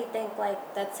it makes me think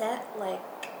like that's it, like.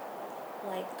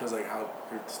 Because like how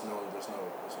there's no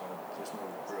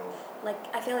real.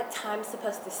 Like I feel like time's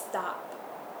supposed to stop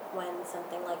when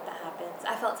something like that happens.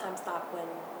 I felt time stop when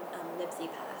Nipsey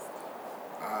passed.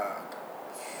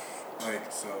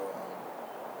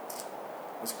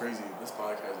 What's crazy? This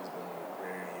podcast has been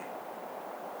very.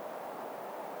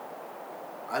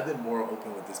 I've been more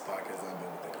open with this podcast than I've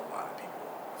been with like a lot of people.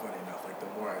 Funny enough, like the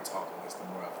more I talk on this, the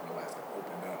more I've realized I've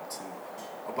opened up to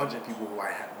a bunch of people who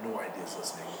I have no idea is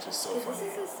listening, which is so funny.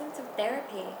 This is a sense of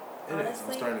therapy. It honestly. is.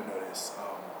 I'm starting to notice.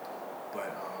 But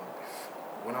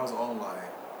when I was online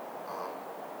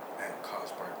at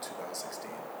College Park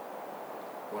 2016,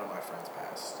 one of my friends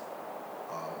passed.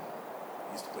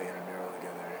 We used to play intramural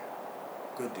together.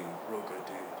 Good dude, real good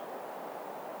dude.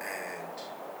 And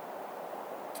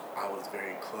I was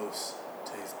very close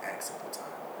to his ex at the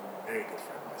time. Very good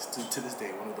friend. To this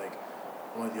day, one of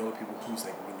the only people who's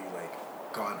like really like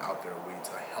gone out their way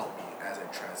to help me as I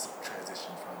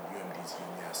transitioned from UMD to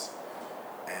UMS.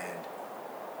 And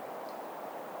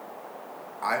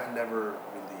I've never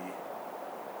really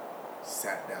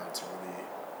sat down to really,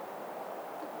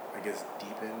 I guess,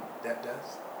 deepen that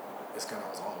death. It's kind of,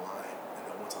 I was online, and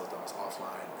then once I was done, I was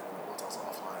offline, and then once I was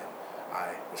offline,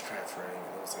 I was transferring,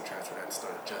 and then once I transferred, I had to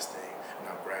start adjusting, and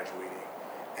now graduating,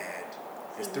 and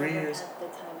his 3 years,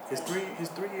 his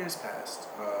 3 years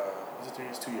passed. Was it 3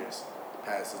 years? 2 years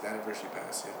passed. His anniversary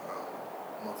passed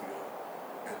a month ago,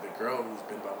 and the girl who's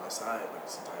been by my side like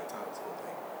this entire time, this whole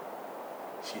thing,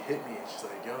 she hit me and she's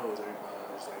like, "Yo,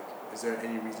 is there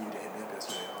any reason you didn't hit me up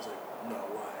yesterday?" And I was like, "No,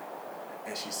 why?"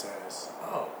 And she says,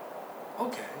 "Oh,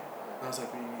 okay." And I was like,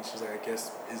 "What do you mean?" She's like, "I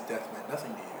guess his death meant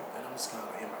nothing to you." And I'm just kind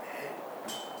of like in my head.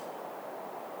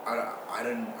 I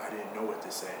didn't know what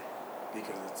to say,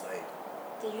 because it's like.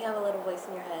 Did you have a little voice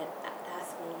in your head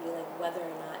asking you like whether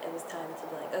or not it was time to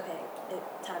be like, okay,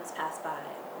 time's passed by,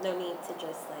 no need to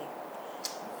just like.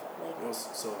 It was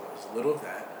a little of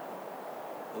that,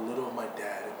 a little of my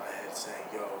dad in my head saying,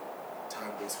 "Yo,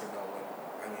 time waits for no one."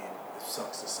 I mean, it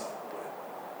sucks to suck, but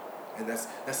and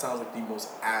that sounds like the most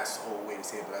asshole way to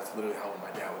say it, but that's literally how my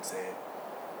dad would say it.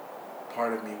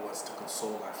 Part of me wants to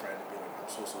console my friend and be like, "I'm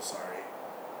so sorry."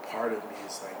 Part of me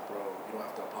is like, "Bro, you don't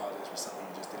have to apologize for something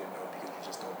you just didn't know, because you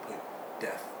just don't put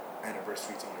death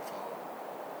anniversaries in your phone."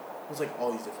 It was like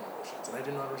all these different emotions, and I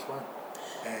didn't know how to respond.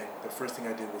 And the first thing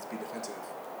I did was be defensive.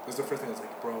 It was the first thing I was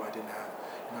like, "Bro, I've been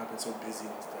so busy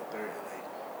and stuff there," and like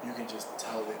you can just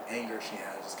tell the anger she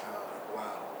has. Just kind of like,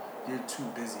 wow, you're too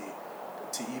busy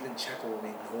to even check on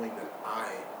me, knowing that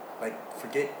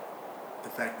forget the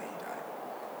fact that he died.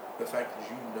 The fact that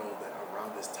you know that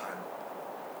around this time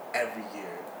every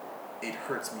year, it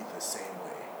hurts me the same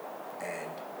way,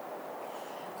 and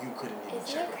you couldn't even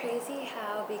check. Isn't it crazy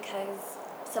how, because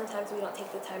sometimes we don't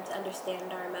take the time to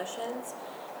understand our emotions,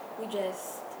 we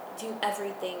just do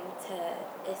everything to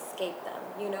escape them?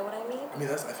 You know what I mean? I mean,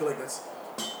 I feel like that's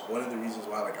one of the reasons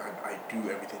why like I do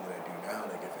everything that I do now.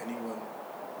 Like if anyone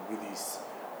really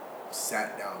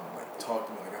sat down and like talked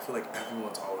to me, like I feel like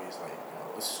everyone's always like,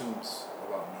 assumes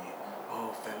about me.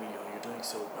 "Oh, Femi, you're doing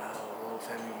so well. Oh,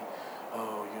 Femi,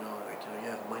 you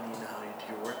have money now.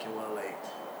 You're working well." Like,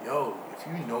 yo, if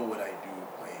you know what I do,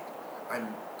 like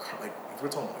I'm like, if we're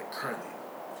talking like currently,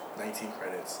 19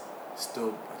 credits,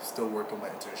 still working my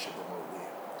internship remotely.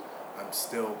 I'm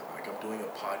doing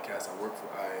a podcast.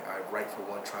 I write for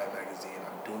One Try magazine.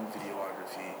 I'm doing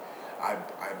videography. I'm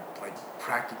like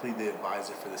practically the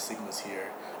advisor for the Sigmas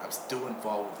here. I'm still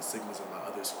involved with the Sigmas in my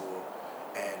other school,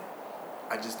 and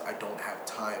I don't have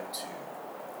time to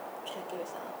check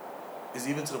yourself. It's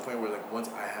even to the point where like once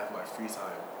I have my free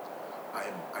time,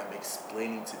 I'm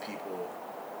explaining to people,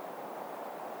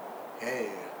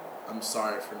 "Hey, I'm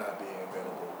sorry for not being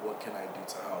available. What can I do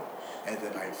to help?" And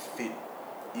then I fit,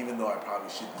 even though I probably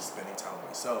should be spending time with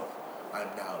myself, I'm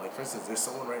now like, for instance, there's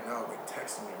someone right now like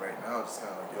texting me right now, just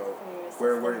kind of like, "Yo,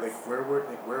 where were you? Like,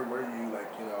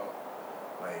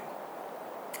 like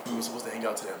we were supposed to hang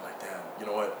out today." I'm like, "Damn, you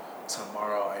know what?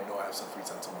 Tomorrow, I know I have some free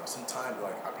time tomorrow." Sometime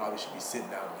like I probably should be sitting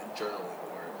down and journaling,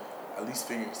 or at least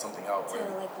figuring something out. To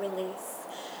like release,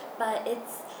 but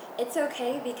it's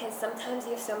okay, because sometimes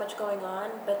you have so much going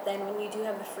on, but then when you do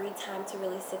have the free time to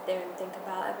really sit there and think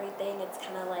about everything, it's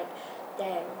kind of like,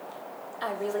 dang,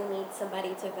 I really need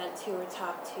somebody to vent to or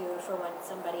talk to for when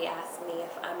somebody asks me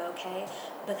if I'm okay,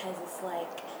 because it's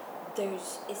like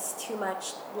it's too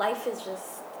much. Life is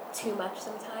just too much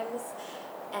sometimes,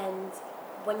 and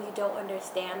when you don't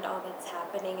understand all that's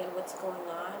happening and what's going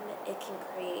on, it can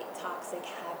create toxic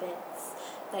habits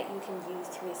that you can use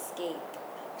to escape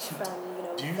from,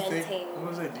 venting.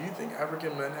 Do you think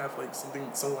African men have like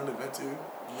someone to vent to?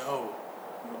 No.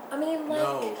 I mean, like...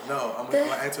 No. I'm going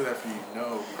to answer that for you.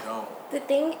 No, we don't. The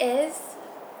thing is...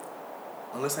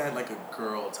 Unless I had like a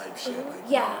girl type shit. Mm-hmm. Like,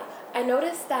 yeah. I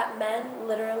noticed that men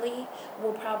literally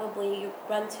will probably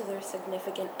run to their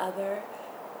significant other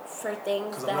for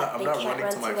things that they can't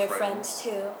run to their friends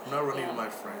too. I'm not running to my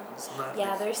friends.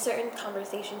 There's certain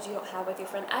conversations you don't have with your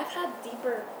friend. I've had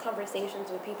deeper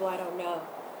conversations with people I don't know.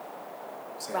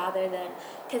 Same. Rather than...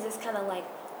 Because it's kind of like,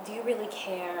 do you really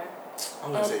care?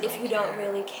 And if you don't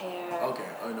really care... Okay.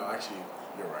 Oh, no, actually,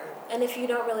 you're right. And if you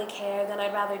don't really care, then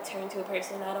I'd rather turn to a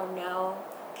person I don't know.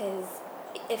 Because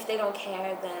if they don't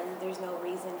care, then there's no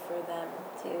reason for them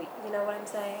to... You know what I'm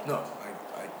saying? No,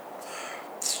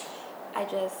 I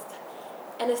just...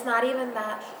 And it's not even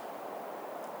that...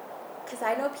 Because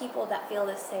I know people that feel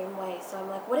the same way. So I'm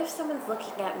like, what if someone's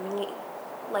looking at me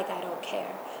like I don't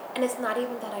care? And it's not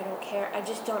even that I don't care. I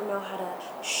just don't know how to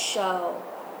show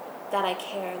that I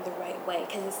care in the right way.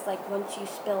 Because it's like once you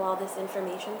spill all this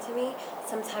information to me,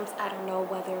 sometimes I don't know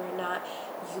whether or not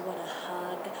you want to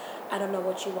hug. I don't know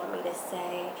what you want me to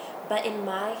say. But in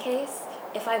my case,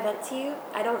 if I vent to you,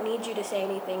 I don't need you to say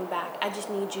anything back. I just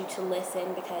need you to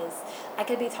listen, because I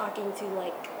could be talking to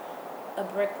like a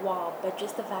brick wall, but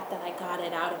just the fact that I got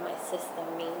it out of my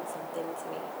system means something to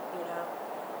me, you know?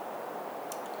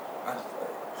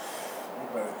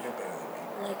 You're better than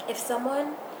me. Like if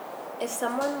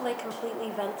someone like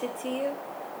completely vented to you,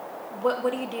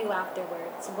 what do you do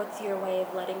afterwards? What's your way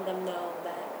of letting them know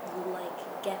that you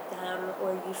like get them,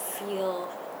 or you feel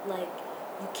like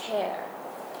you care?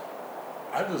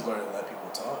 I just learned to let people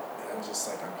talk, and I'm just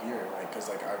like, I'm here, like, cause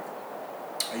like I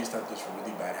used to have this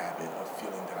really bad habit of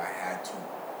feeling that I had to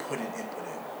put an input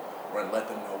in, or let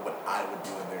them know what I would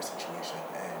do in their situation,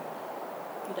 and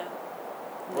you don't.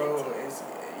 Bro,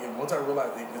 once I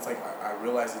realized it's like I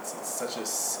realized it's such a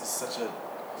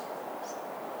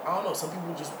I don't know. Some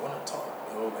people just want to talk,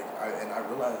 like I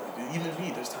realize like, even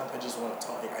me, there's times I just want to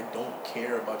talk. Like, I don't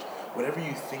care about whatever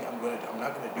you think I'm gonna do. I'm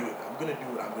not gonna do it. I'm gonna do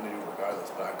what I'm gonna do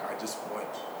regardless. But I just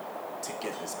want to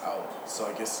get this out. So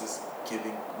I guess just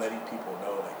letting people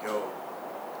know, like, yo,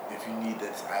 if you need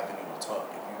this avenue to talk,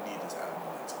 if you need this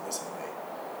avenue to listen, like,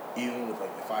 even with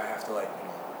like if I have to like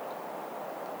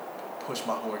push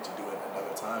my horn to do it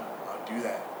another time, I'll do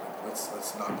that. Like,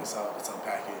 let's knock this out. Let's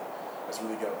unpack it. Let's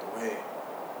really get out the way.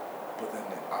 But then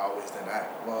I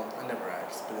never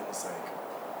ask. But then it's like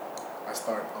I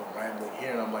start rambling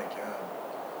here, and I'm like,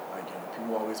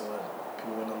 people want to link,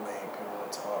 people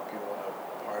want to talk, people want to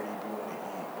party, people want to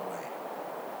eat. But like,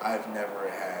 I've never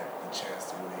had the chance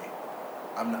to really.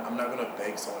 I'm not gonna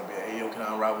beg someone to be like, hey, yo, can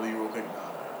I unravel you real quick? No.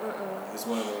 It's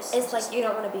one of those. It's like you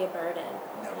don't want to be a burden.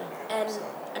 Never do. And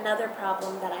another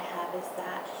problem that I have is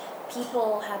that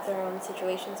people have their own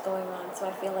situations going on, so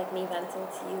I feel like me venting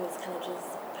to you is kind of just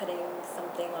putting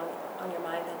something on your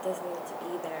mind that doesn't need to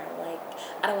be there. Like,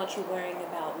 I don't want you worrying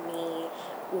about me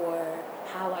or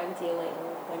how I'm dealing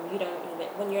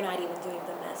when you're not even doing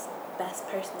the best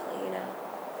personally, you know?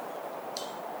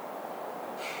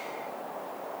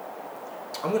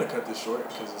 I'm gonna cut this short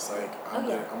because it's like I'm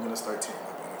gonna start tearing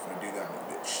up, and if I do that, I'm a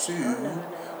bitch. So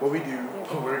what we're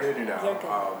gonna do now,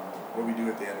 what we do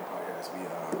at the end of the podcast,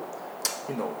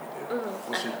 we know what we do.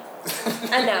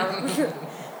 I know.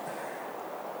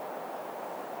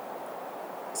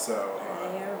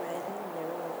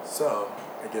 So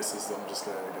I guess that's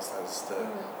the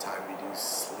time we do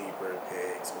sleeper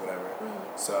picks or whatever.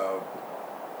 So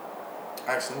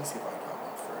actually, let me see if I got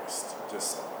one first.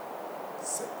 Just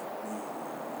set the mood.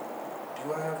 Do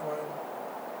I have one?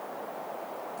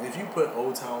 And if you put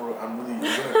Old Town Road, I'm really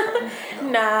gonna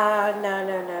No.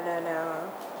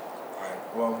 Alright,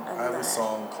 well, I have a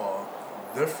song called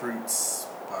The Fruits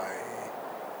by,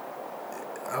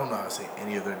 I don't know how to say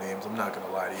any of their names. I'm not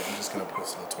gonna lie to you. I'm just gonna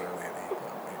post it on Twitter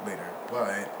later.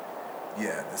 But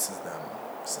yeah, this is them.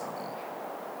 So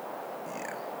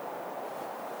yeah.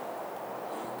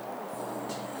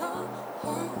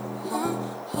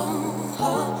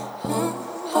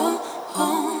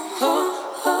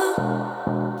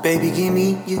 Baby, give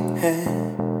me your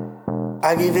hand,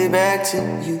 I give it back to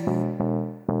you.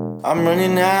 I'm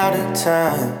running out of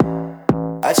time.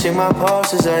 I check my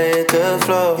pulse as I hit the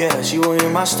floor. Yeah, she will hear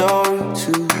my story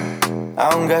too.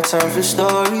 I don't got time for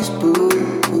stories, boo.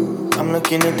 I'm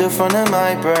looking at the front of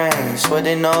my brain,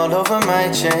 sweating all over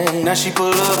my chain. Now she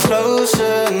pull up closer,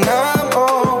 and I'm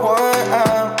on one,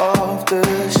 I'm off the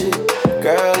shit.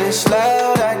 Girl, it's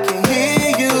loud, I can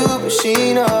hear you, but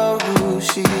she know who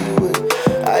she with.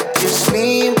 I just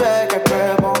lean back, I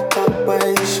grab on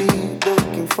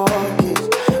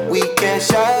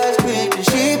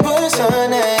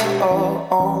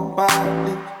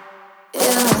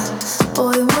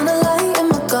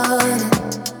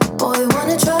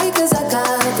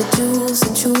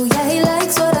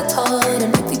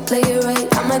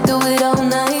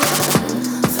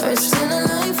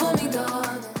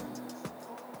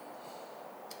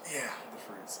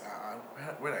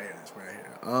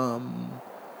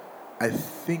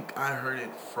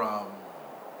it from.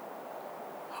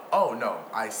 Oh no!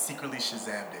 I secretly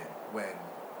Shazammed it when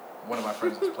one of my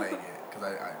friends was playing it because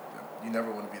you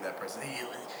never want to be that person.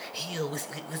 Hey, was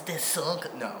that song?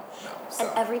 No. And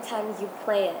every time you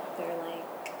play it, they're like,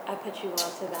 I put you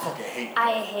onto that. Fucking hate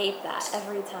I that. hate that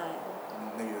every time.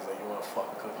 Niggas like, you want a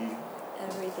fucking cookie?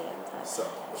 Every damn time. So,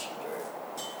 what you doing?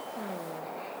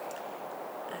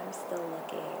 I'm still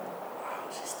looking. Wow,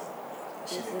 she's still looking.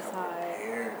 She This didn't is come hard.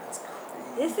 prepared. That's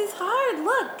crazy. This is hard.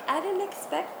 Look, I didn't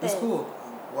expect this. It's cool.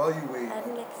 While you wait. I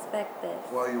didn't expect this.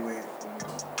 While you wait.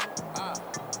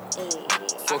 Hey.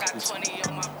 Fuck this.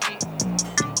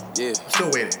 Yeah. I'm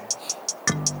still waiting.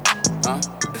 Huh?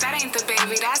 That ain't the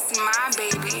baby, that's my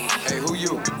baby. Hey, who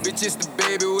you? Bitch, it's the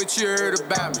baby, what you heard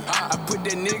about me? I put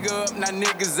that nigga up, now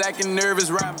niggas acting nervous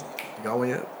around me. You got one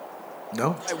yet?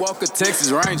 No? Like Walker,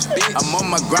 Texas Ranger. I'm on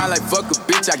my grind like fuck a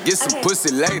bitch, I get some Okay.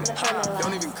 pussy later.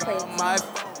 Don't even call my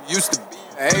used to be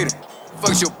a hater.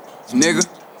 Fuck your nigga.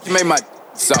 You made my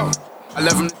so. I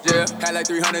left from the jail, had like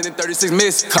 336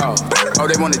 missed calls. Oh,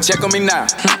 they wanna check on me now.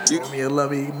 You me and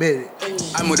love me, admit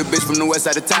it. I'm with a bitch from the west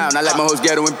side of town. I like my hoes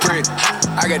ghetto and pretty.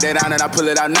 I got that on and I pull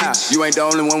it out now. You ain't the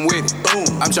only one with it. Boom.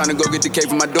 I'm trying to go get the cake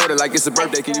for my daughter like it's a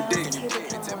birthday. Can you dig it?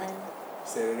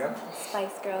 Say it again.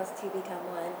 Spice Girls to become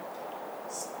one.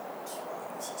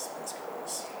 Spice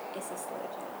Girls. It's a slow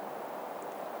jam.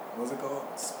 What's it called?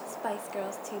 Spice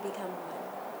Girls to become one.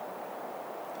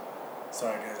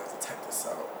 Sorry guys, I have to type this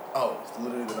out. Oh, it's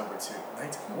literally the number 2.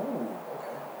 19. Ooh,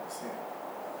 okay. Let's see.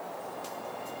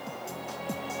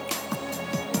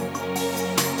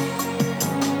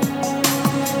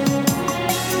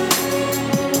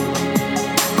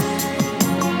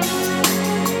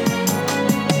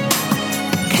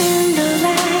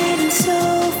 Candlelight and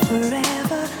so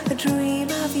forever, a dream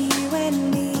of you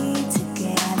and me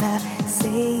together.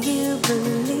 Say you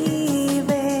believe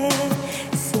it,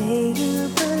 say you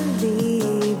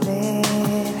believe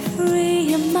it. Free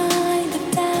your mind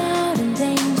of doubt and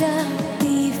danger.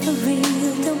 Be for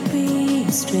real, don't be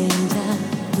a stranger.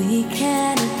 We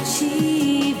can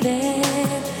achieve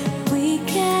it, we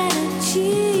can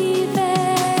achieve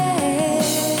it.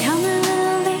 Come a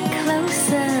little bit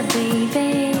closer, baby.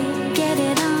 Get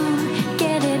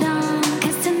it on,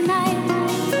 'cause tonight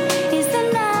is the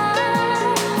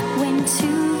night when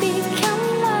two become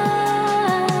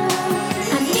one.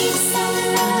 I need some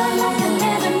love like I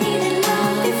never needed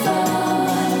love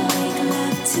before. Make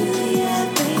love to you,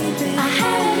 baby. I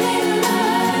had a little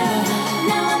love,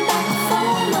 now I'm back for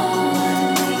more.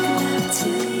 Make love to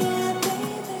you,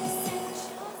 baby.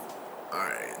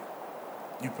 Alright.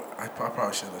 I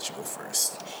probably should let you go first.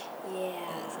 Yeah.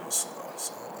 Real slow,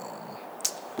 so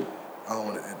I don't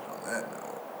want to end it on that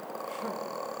note.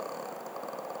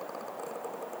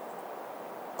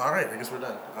 Alright, I guess we're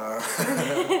done.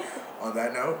 On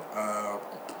that note,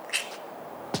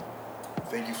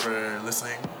 thank you for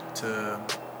listening to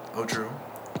True.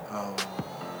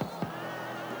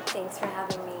 Thanks for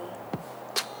having me.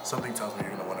 Something tells me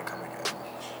you're going to want to come again.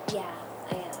 Yeah,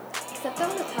 I am. Except I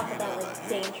want to talk about like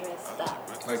dangerous stuff.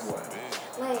 Like what?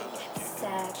 Like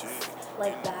sex,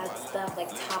 like bad stuff, like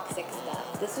toxic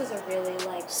stuff. This was a really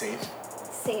like Safe?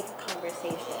 safe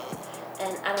conversation.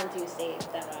 And I don't do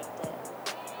safe that often.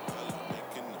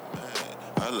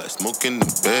 I like smoking the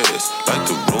best, like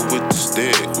to roll with the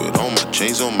stick, with all my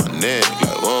chains on my neck,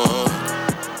 like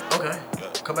Okay.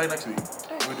 Come back next week.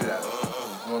 We'll do that.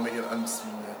 We'll make it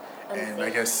unseen. And I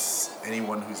guess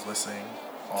anyone who's listening,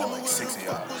 all like 6 of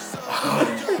y'all,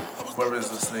 whoever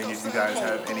is listening, if you guys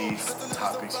have any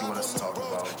topics you want us to talk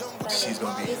about, she's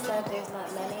gonna be. You said there's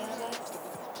not many of us.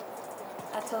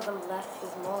 I told them less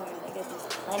is more. Nigga, there's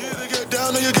plenty. you get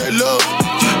down or you get low.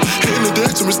 In the day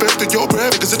to respect that your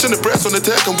brand, because it's in the press on the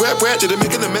tech and rap ratchet and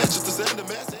making the match just to send the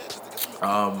message.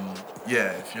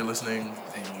 Yeah, if you're listening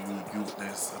and you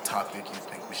there's a topic you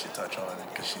think we should touch on,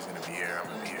 because she's gonna be here, I'm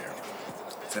gonna be here,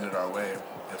 send it our way.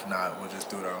 If not, we'll just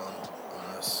do it our own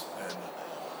on us. And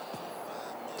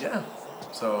yeah.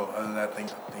 So other than that,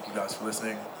 thank you guys for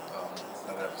listening.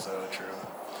 Another episode of True.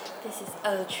 This is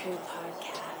True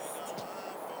Podcast.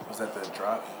 Was that the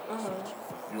drop?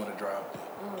 Mm-hmm. You want to drop?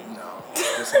 Mm-hmm. No.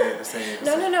 This ain't.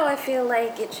 No. I feel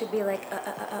like it should be like True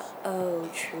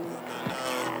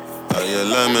Podcast. Oh, you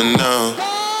let me know.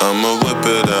 I'ma whip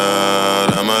it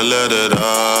out. I'ma let it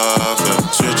off and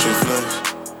switch your flows.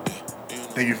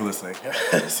 Thank you for listening.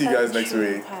 See you guys next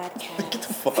True week. Podcast. Get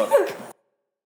the fuck.